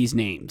all these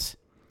names.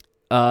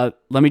 Let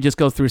me just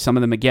go through some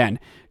of them again.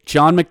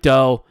 John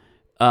McDough,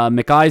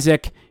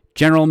 McIsaac,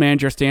 General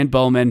Manager Stan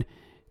Bowman,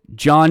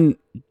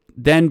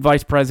 then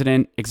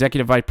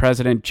Executive Vice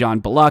President John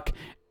Bullock,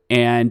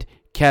 and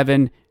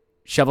Kevin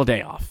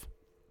Sheveldayoff.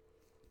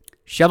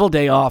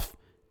 Sheveldayoff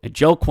and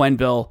Joe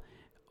Quenneville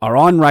are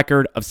on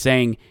record of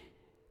saying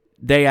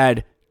they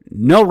had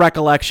no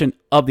recollection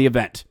of the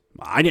event.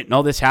 I didn't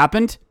know this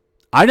happened.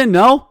 I didn't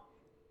know.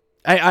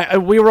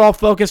 We were all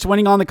focused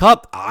winning on the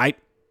cup. I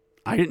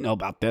didn't know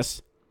about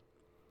this.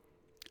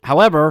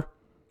 However,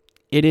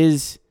 it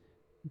is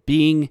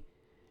being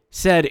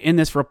said in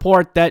this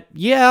report that,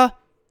 yeah,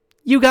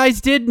 you guys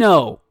did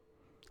know.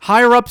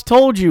 Higher-ups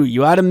told you.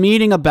 You had a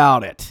meeting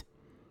about it.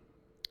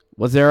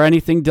 Was there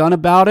anything done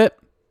about it?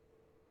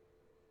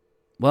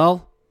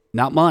 Well,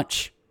 not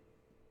much.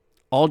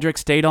 Aldrich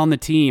stayed on the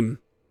team.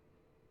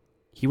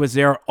 He was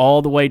there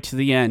all the way to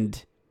the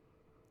end.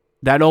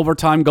 That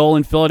overtime goal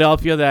in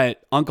Philadelphia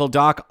that Uncle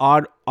Doc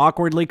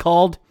awkwardly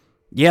called,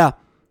 yeah,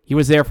 he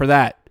was there for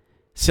that.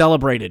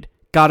 Celebrated,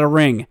 got a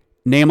ring,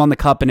 name on the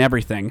cup and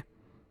everything.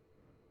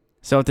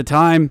 So at the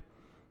time,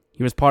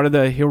 he was part of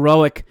the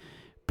heroic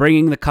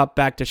bringing the cup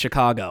back to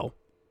Chicago.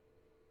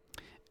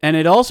 And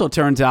it also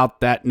turns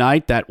out that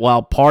night that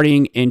while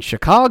partying in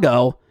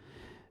Chicago,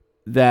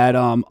 that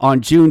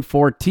on June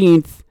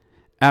 14th,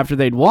 after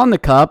they'd won the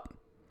cup,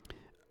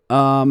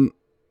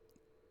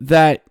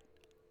 that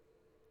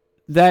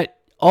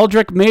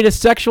Aldrich made a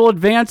sexual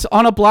advance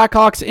on a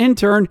Blackhawks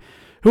intern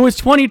who was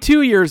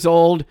 22 years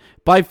old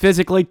by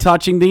physically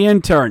touching the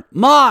intern.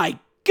 My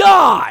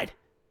God!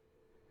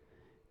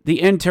 The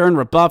intern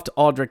rebuffed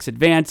Aldrich's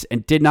advance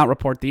and did not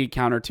report the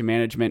encounter to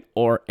management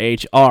or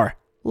HR.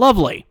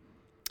 Lovely.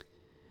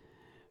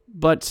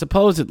 But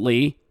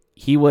supposedly,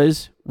 he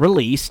was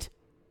released,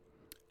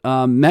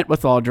 met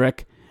with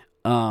Aldrich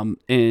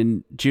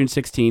in June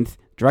 16th.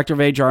 Director of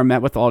HR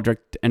met with Aldrich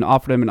and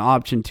offered him an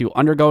option to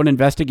undergo an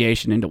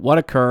investigation into what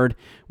occurred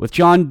with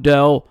John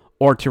Doe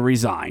or to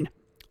resign.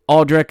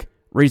 Aldrich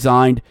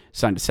resigned,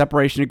 signed a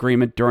separation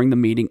agreement during the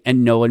meeting,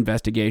 and no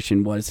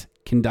investigation was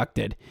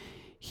conducted.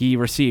 He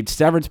received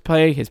severance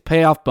pay, his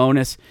payoff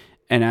bonus,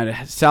 and had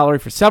a salary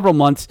for several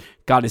months,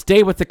 got his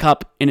day with the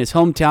cup in his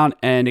hometown,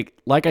 and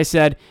like I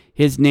said,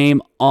 his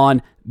name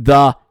on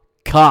the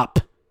cup.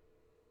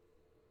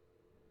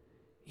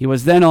 He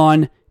was then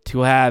on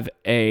to have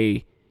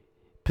a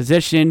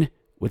position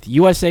with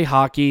USA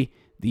Hockey,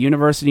 the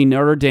University of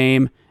Notre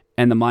Dame,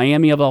 and the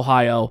Miami of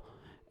Ohio,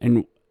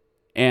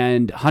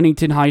 and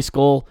Huntington High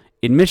School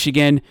in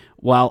Michigan.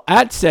 While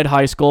at said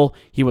high school,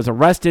 he was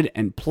arrested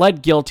and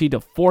pled guilty to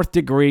fourth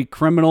degree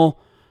criminal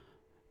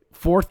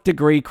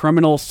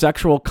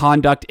sexual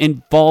conduct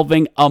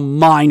involving a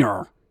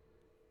minor.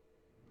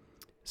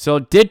 So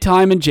did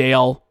time in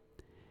jail,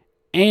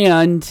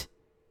 and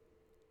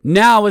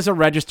now is a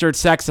registered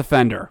sex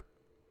offender.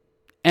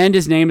 And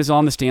his name is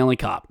on the Stanley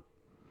Cup.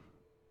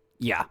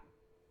 Yeah.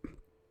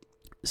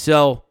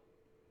 So,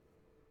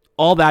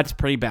 all that's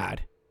pretty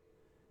bad.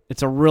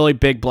 It's a really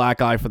big black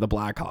eye for the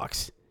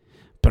Blackhawks.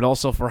 But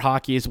also for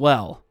hockey as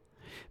well.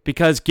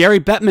 Because Gary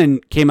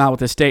Bettman came out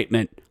with a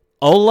statement.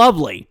 Oh,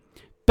 lovely.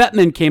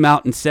 Bettman came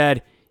out and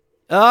said,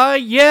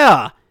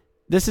 yeah,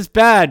 this is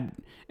bad.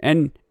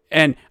 And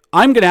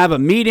I'm going to have a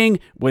meeting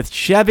with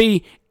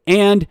Chevy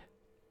and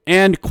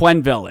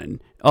Quenville.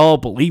 Oh,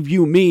 believe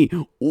you me.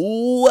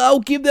 Ooh,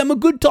 I'll give them a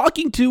good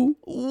talking to.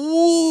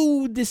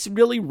 Ooh, this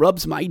really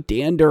rubs my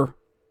dander.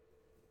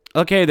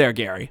 Okay there,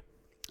 Gary.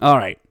 All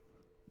right.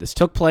 This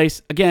took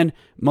place, again,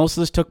 most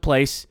of this took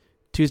place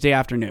Tuesday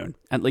afternoon,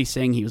 at least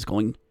saying he was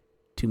going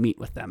to meet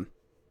with them.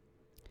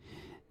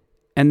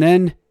 And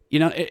then,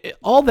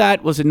 all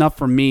that was enough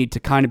for me to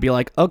kind of be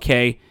like,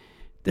 okay,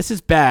 this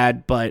is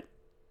bad, but,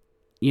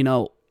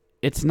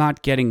 it's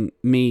not getting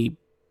me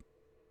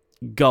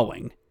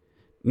going.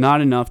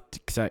 Not enough,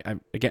 because I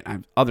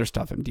have other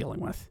stuff I'm dealing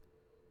with.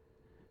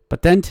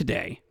 But then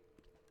today,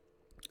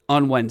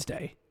 on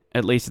Wednesday,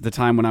 at least at the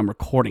time when I'm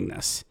recording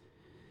this,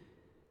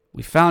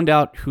 we found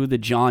out who the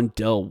John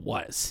Doe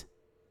was.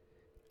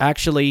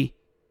 Actually,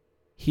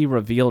 he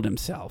revealed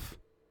himself.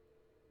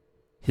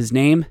 His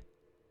name,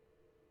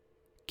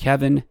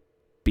 Kevin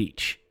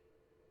Beach,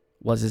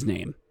 was his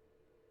name.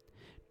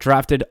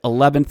 Drafted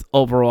 11th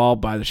overall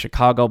by the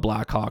Chicago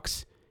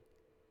Blackhawks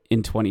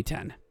in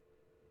 2010.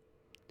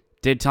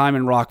 Did time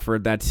in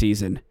Rockford that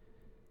season.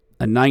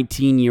 A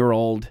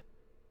 19-year-old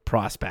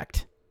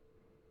prospect.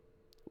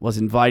 Was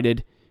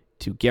invited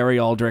to Gary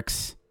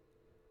Aldrich's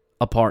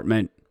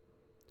apartment,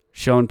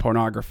 shown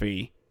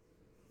pornography,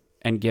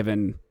 and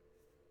given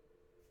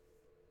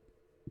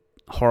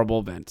horrible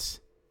events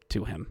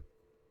to him.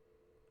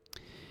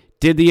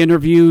 Did the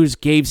interviews,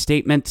 gave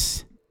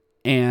statements,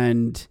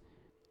 and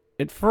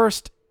at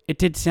first it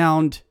did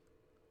sound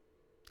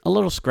a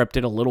little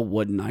scripted, a little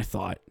wooden, I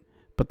thought.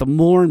 But the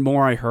more and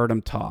more I heard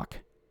him talk,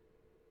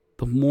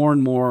 the more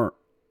and more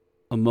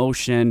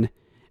emotion,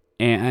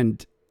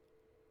 and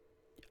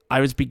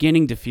I was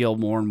beginning to feel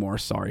more and more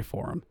sorry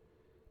for him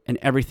and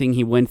everything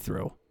he went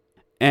through.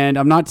 And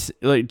I'm not,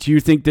 like, do you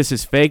think this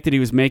is fake, that he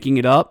was making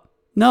it up?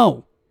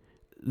 No.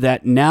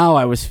 That now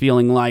I was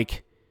feeling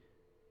like,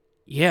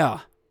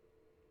 yeah,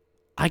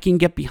 I can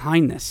get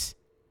behind this.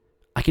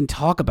 I can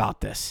talk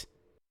about this.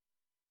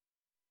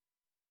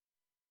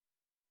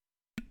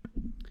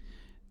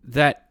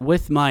 That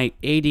with my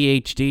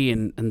ADHD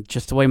and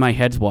just the way my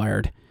head's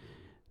wired,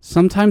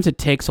 sometimes it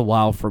takes a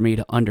while for me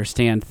to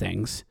understand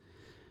things.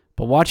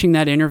 But watching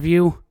that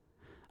interview,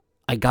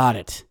 I got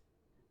it.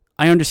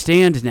 I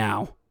understand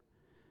now.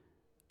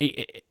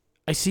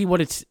 I see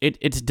what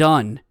it's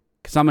done,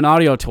 because I'm an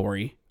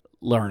auditory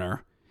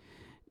learner.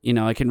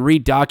 I can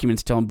read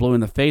documents till I'm blue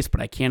in the face,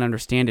 but I can't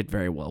understand it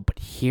very well. But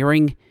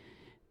hearing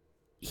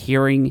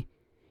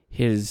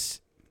his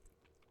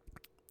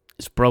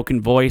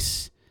broken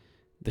voice,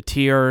 the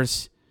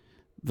tears,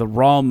 the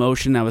raw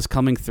emotion that was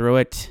coming through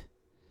it.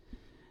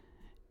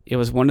 It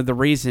was one of the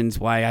reasons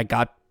why I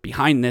got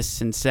behind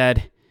this and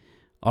said,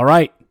 all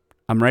right,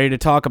 I'm ready to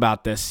talk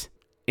about this.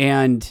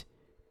 And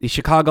the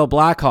Chicago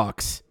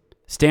Blackhawks,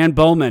 Stan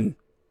Bowman,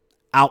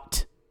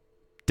 out.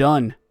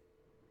 Done.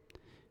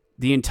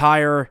 The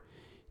entire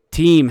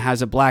team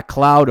has a black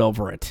cloud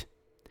over it.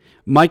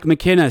 Mike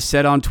McKenna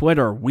said on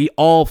Twitter, we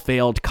all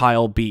failed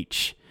Kyle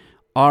Beach.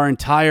 Our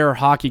entire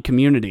hockey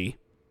community.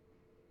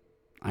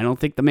 I don't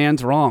think the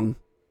man's wrong.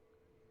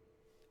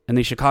 And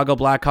the Chicago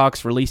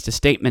Blackhawks released a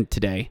statement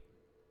today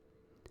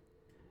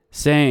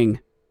saying,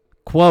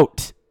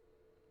 quote,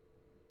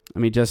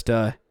 let me just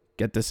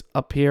get this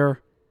up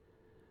here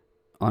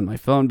on my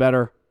phone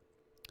better.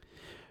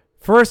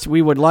 First,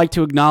 we would like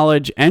to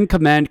acknowledge and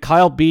commend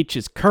Kyle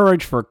Beach's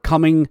courage for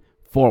coming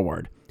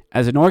forward.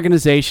 As an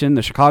organization,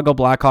 the Chicago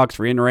Blackhawks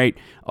reiterate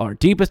our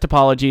deepest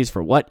apologies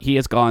for what he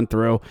has gone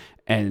through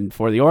and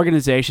for the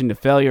organization to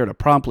failure to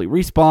promptly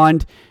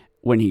respond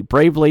when he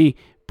bravely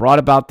brought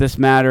about this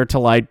matter to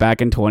light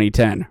back in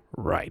 2010.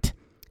 Right.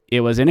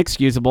 It was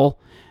inexcusable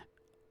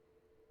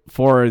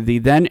for the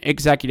then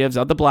executives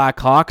of the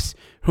Blackhawks,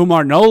 whom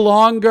are no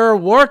longer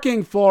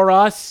working for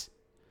us,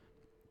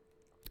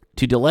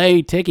 to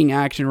delay taking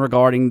action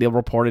regarding the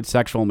reported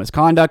sexual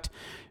misconduct.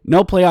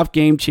 No playoff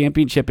game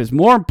championship is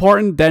more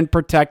important than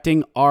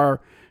protecting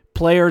our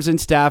players and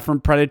staff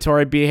from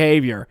predatory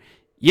behavior.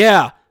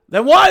 Yeah,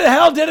 then why the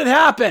hell did it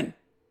happen?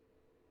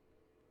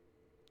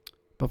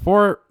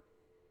 Before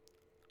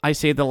I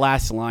say the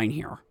last line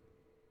here,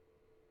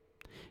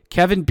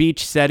 Kevin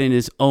Beach said in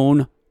his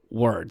own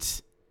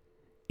words,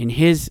 in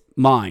his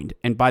mind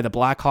and by the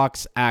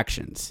Blackhawks'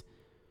 actions,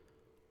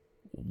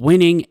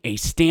 winning a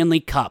Stanley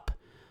Cup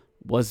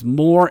was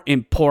more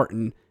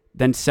important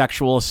than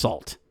sexual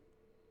assault.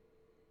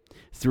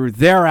 Through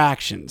their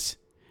actions,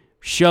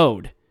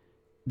 showed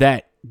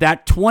that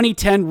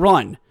 2010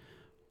 run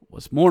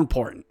was more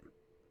important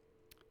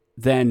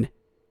than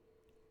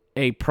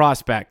a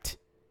prospect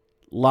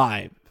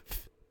live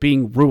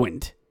being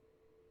ruined.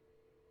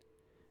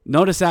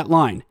 Notice that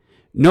line.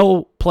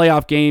 No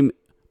playoff game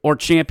or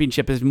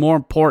championship is more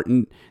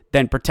important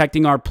than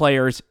protecting our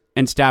players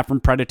and staff from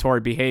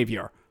predatory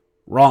behavior.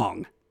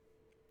 Wrong.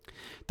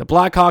 The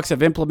Blackhawks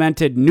have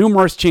implemented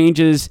numerous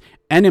changes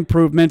and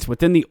improvements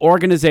within the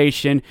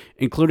organization,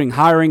 including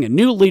hiring a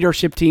new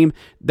leadership team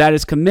that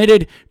is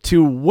committed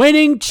to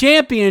winning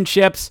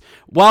championships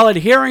while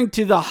adhering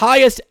to the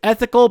highest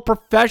ethical,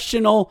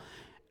 professional,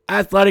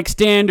 athletic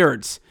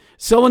standards.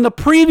 So in the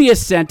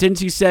previous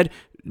sentence, you said,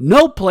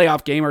 no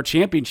playoff game or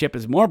championship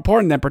is more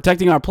important than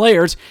protecting our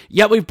players,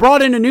 yet we've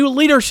brought in a new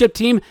leadership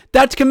team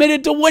that's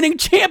committed to winning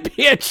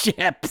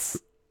championships.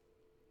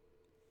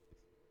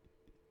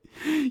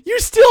 You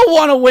still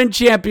want to win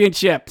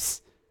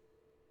championships.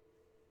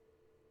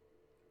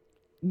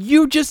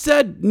 You just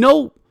said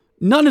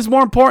none is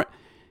more important.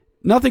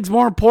 Nothing's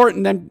more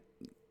important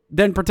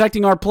than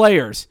protecting our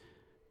players,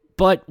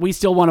 but we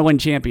still want to win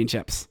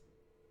championships.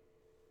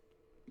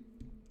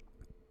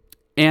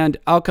 And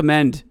I'll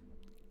commend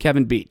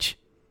Kevin Beach.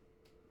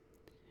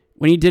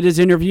 When he did his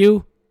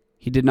interview,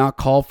 he did not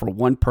call for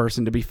one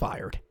person to be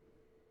fired.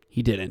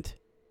 He didn't.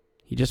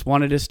 He just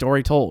wanted his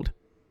story told.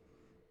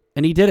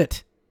 And he did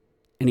it.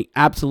 And he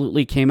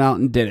absolutely came out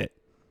and did it.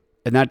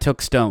 And that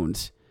took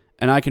stones.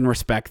 And I can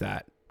respect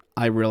that.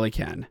 I really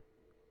can.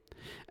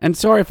 And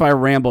sorry if I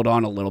rambled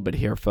on a little bit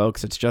here,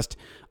 folks. It's just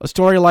a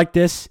story like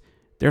this.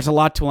 There's a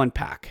lot to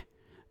unpack.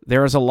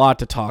 There is a lot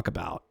to talk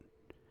about.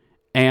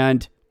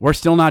 And we're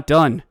still not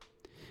done.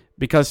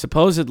 Because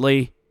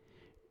supposedly,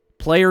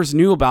 players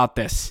knew about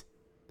this.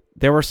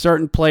 There were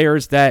certain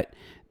players that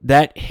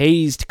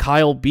hazed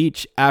Kyle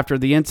Beach after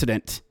the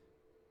incident.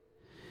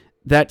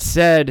 That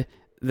said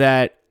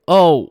that,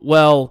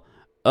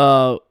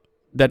 that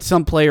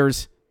some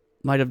players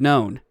might have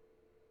known.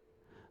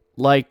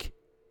 Like,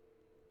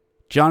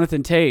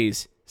 Jonathan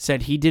Toews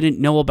said he didn't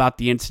know about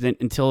the incident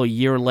until a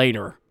year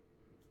later,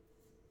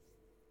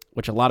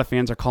 which a lot of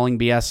fans are calling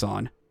BS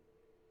on.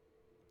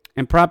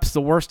 And perhaps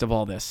the worst of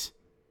all this,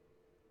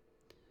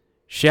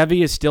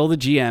 Chevy is still the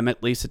GM,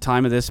 at least the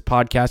time of this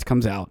podcast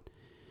comes out.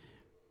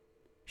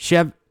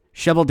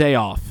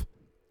 Cheveldayoff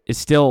is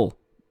still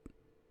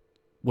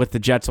with the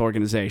Jets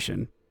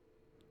organization.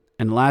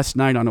 And last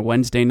night on a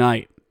Wednesday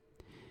night,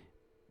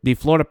 the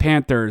Florida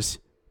Panthers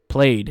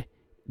played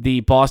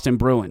the Boston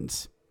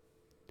Bruins.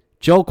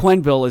 Joe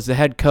Quenneville is the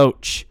head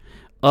coach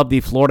of the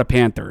Florida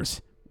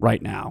Panthers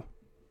right now.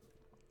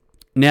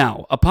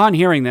 Now, upon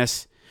hearing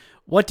this,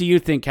 what do you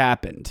think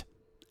happened?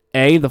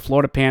 A, the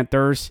Florida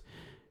Panthers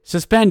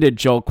suspended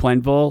Joe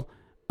Quenneville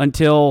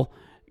until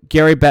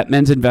Gary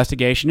Bettman's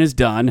investigation is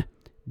done.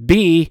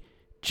 B,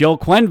 Joe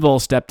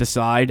Quenneville stepped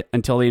aside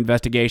until the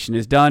investigation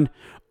is done.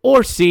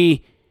 Or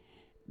C,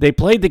 they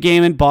played the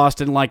game in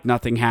Boston like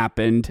nothing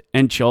happened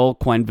and Joe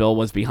Quenneville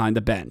was behind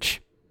the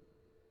bench.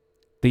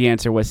 The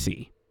answer was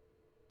C.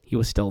 He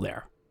was still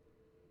there.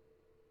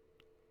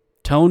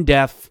 Tone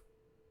deaf,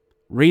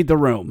 Read the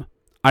room.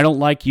 I don't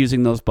like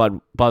using those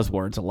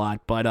buzzwords a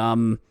lot, but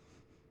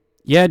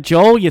yeah,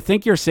 Joel, you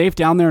think you're safe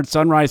down there in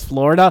Sunrise,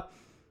 Florida?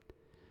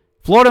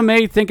 Florida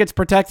may think it's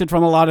protected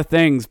from a lot of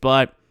things,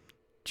 but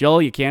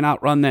Joel, you can't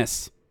outrun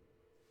this.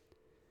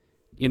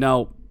 You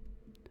know,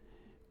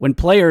 when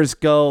players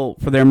go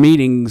for their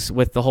meetings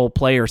with the whole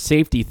player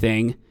safety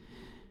thing,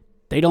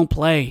 they don't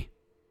play.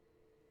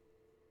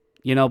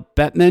 You know,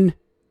 Bettman,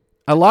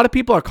 a lot of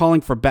people are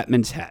calling for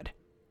Bettman's head.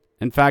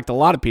 In fact, a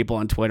lot of people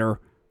on Twitter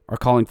are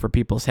calling for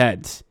people's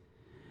heads.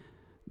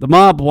 The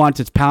mob wants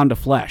its pound of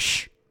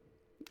flesh,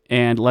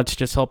 and let's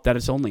just hope that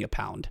it's only a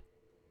pound.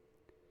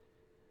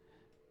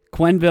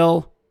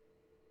 Quenneville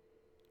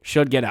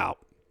should get out.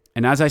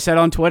 And as I said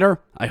on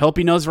Twitter, I hope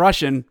he knows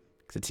Russian,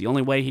 because it's the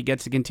only way he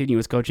gets to continue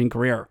his coaching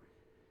career.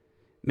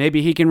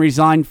 Maybe he can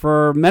resign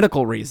for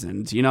medical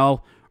reasons. You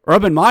know,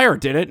 Urban Meyer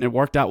did it, and it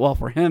worked out well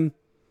for him.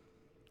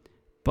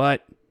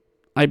 But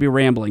I'd be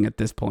rambling at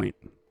this point.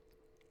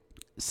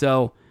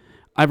 So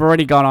I've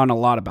already gone on a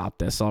lot about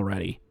this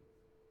already.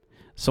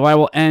 So I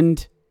will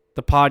end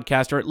the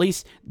podcast, or at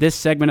least this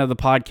segment of the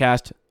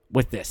podcast,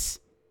 with this.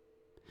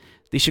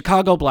 The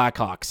Chicago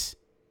Blackhawks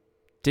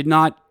did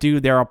not do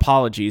their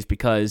apologies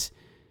because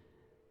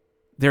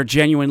they're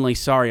genuinely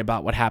sorry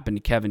about what happened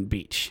to Kevin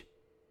Beach.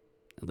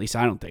 At least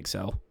I don't think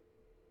so.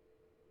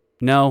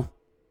 No,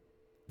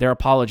 they're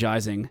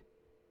apologizing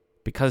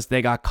because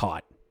they got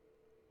caught.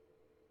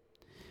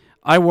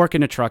 I work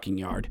in a trucking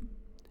yard,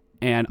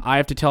 and I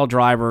have to tell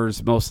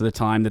drivers most of the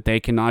time that they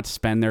cannot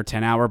spend their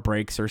 10-hour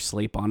breaks or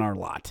sleep on our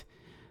lot.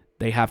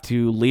 They have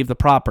to leave the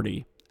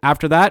property.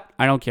 After that,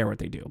 I don't care what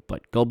they do,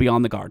 but go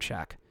beyond the guard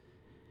shack.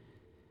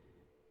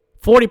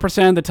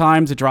 40% of the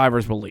times, the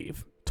drivers will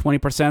leave.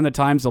 20% of the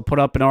times, they'll put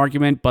up an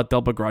argument, but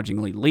they'll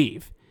begrudgingly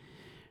leave.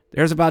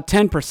 There's about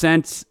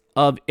 10%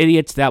 of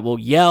idiots that will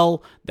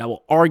yell, that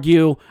will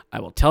argue.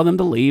 I will tell them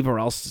to leave, or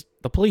else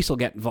the police will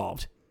get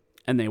involved.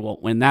 And they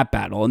won't win that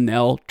battle, and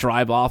they'll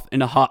drive off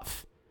in a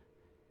huff.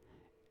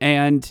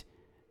 And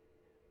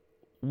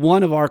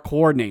one of our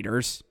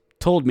coordinators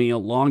told me a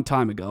long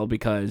time ago,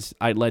 because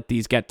I let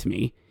these get to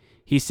me,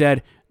 he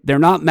said, they're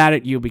not mad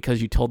at you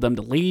because you told them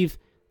to leave.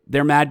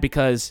 They're mad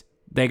because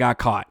they got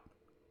caught.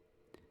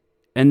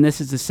 And this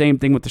is the same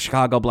thing with the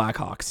Chicago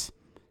Blackhawks.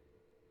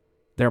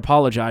 They're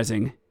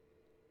apologizing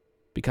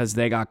because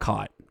they got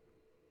caught.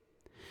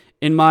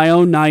 In my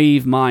own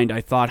naive mind,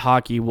 I thought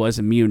hockey was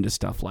immune to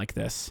stuff like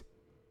this.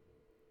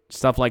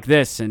 Stuff like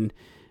this and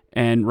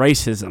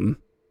racism.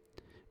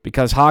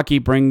 Because hockey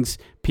brings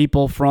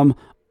people from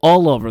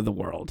all over the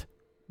world.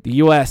 The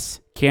US,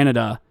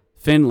 Canada,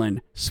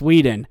 Finland,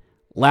 Sweden,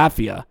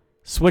 Latvia,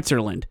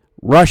 Switzerland,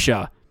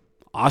 Russia,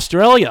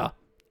 Australia,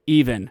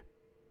 even.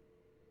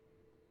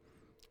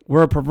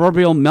 We're a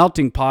proverbial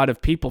melting pot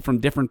of people from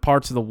different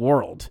parts of the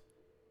world.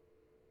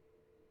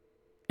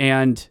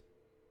 And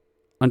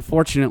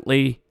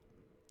unfortunately,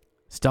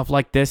 stuff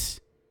like this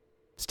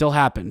still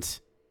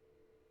happens.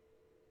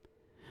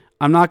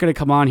 I'm not going to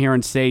come on here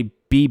and say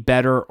be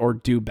better or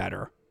do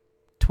better.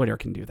 Twitter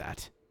can do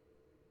that.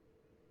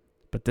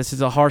 But this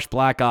is a harsh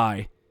black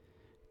eye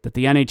that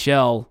the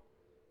NHL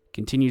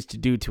continues to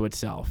do to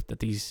itself, that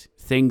these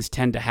things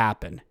tend to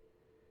happen.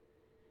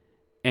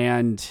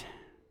 And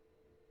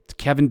to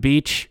Kevin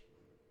Beach,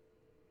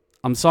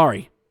 I'm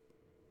sorry.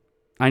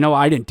 I know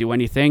I didn't do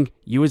anything.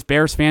 You as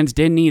Bears fans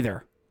didn't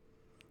either.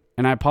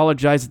 And I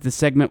apologize that the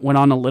segment went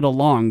on a little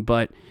long,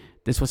 but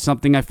this was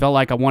something I felt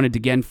like I wanted to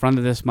get in front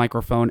of this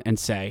microphone and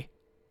say.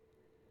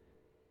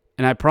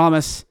 And I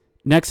promise,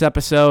 next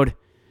episode,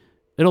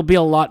 it'll be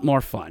a lot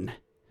more fun.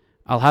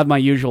 I'll have my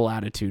usual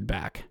attitude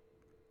back.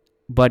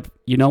 But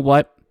you know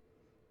what?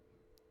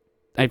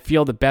 I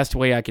feel the best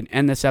way I can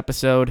end this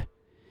episode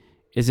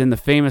is in the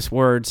famous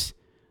words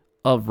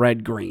of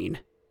Red Green.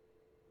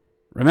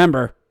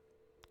 Remember,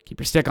 keep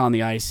your stick on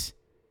the ice,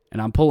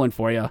 and I'm pulling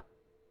for you.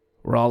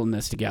 We're all in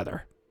this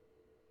together.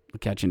 We'll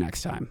catch you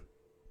next time.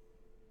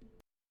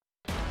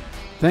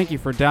 Thank you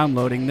for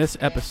downloading this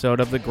episode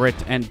of the Grit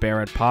and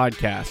Bear It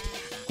podcast.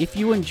 If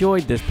you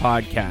enjoyed this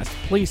podcast,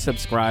 please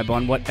subscribe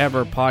on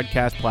whatever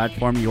podcast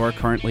platform you are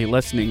currently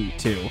listening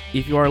to.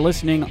 If you are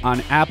listening on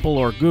Apple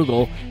or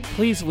Google,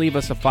 please leave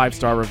us a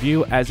 5-star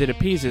review as it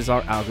appeases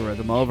our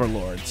algorithm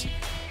overlords.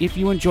 If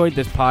you enjoyed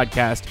this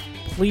podcast,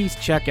 please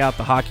check out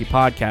the Hockey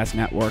Podcast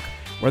Network,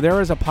 where there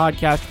is a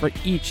podcast for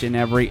each and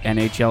every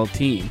NHL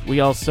team. We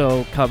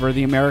also cover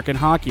the American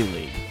Hockey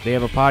League. They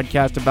have a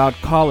podcast about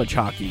college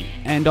hockey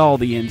and all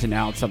the ins and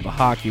outs of the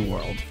hockey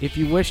world. If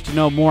you wish to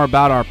know more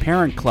about our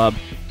parent club,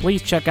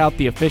 please check out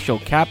the official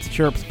Caps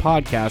Chirps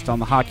podcast on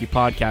the Hockey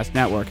Podcast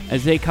Network,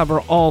 as they cover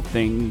all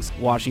things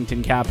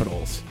Washington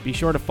Capitals. Be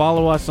sure to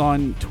follow us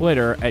on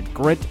Twitter at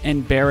Grit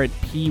and Barrett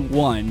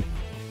P1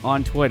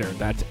 on Twitter.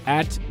 That's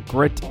at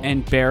Grit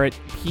and Barrett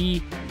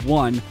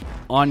P1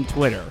 on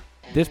Twitter.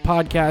 This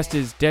podcast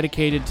is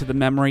dedicated to the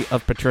memory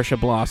of Patricia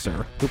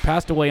Blosser, who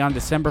passed away on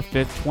December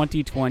 5th,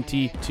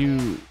 2020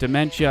 to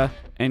dementia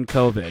and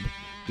COVID.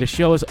 The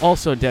show is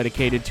also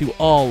dedicated to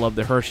all of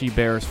the Hershey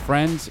Bears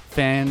friends,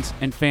 fans,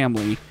 and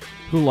family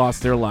who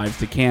lost their lives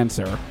to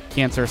cancer.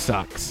 Cancer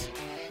sucks.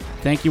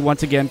 Thank you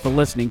once again for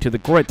listening to the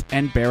Grit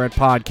and Bear It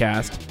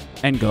podcast,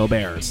 and go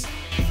Bears.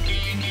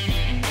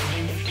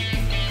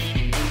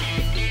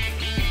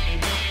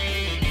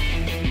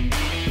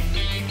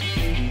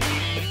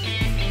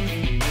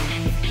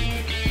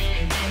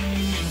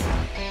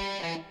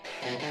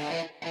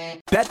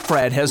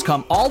 Betfred has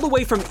come all the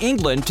way from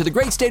England to the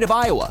great state of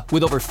Iowa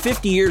with over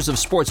 50 years of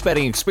sports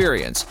betting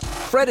experience.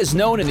 Fred is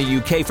known in the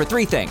UK for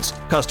three things: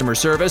 customer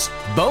service,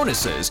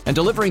 bonuses, and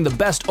delivering the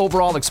best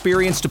overall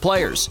experience to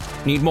players.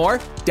 Need more?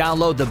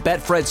 Download the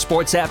Betfred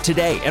Sports app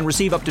today and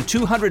receive up to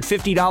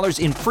 $250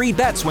 in free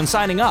bets when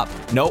signing up.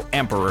 No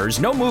emperors,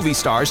 no movie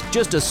stars,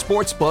 just a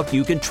sports book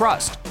you can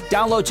trust.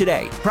 Download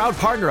today. Proud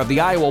partner of the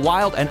Iowa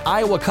Wild and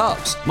Iowa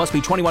Cubs. Must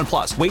be 21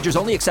 plus. Wagers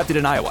only accepted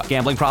in Iowa.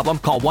 Gambling problem?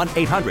 Call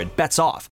 1-800-BETS-OFF.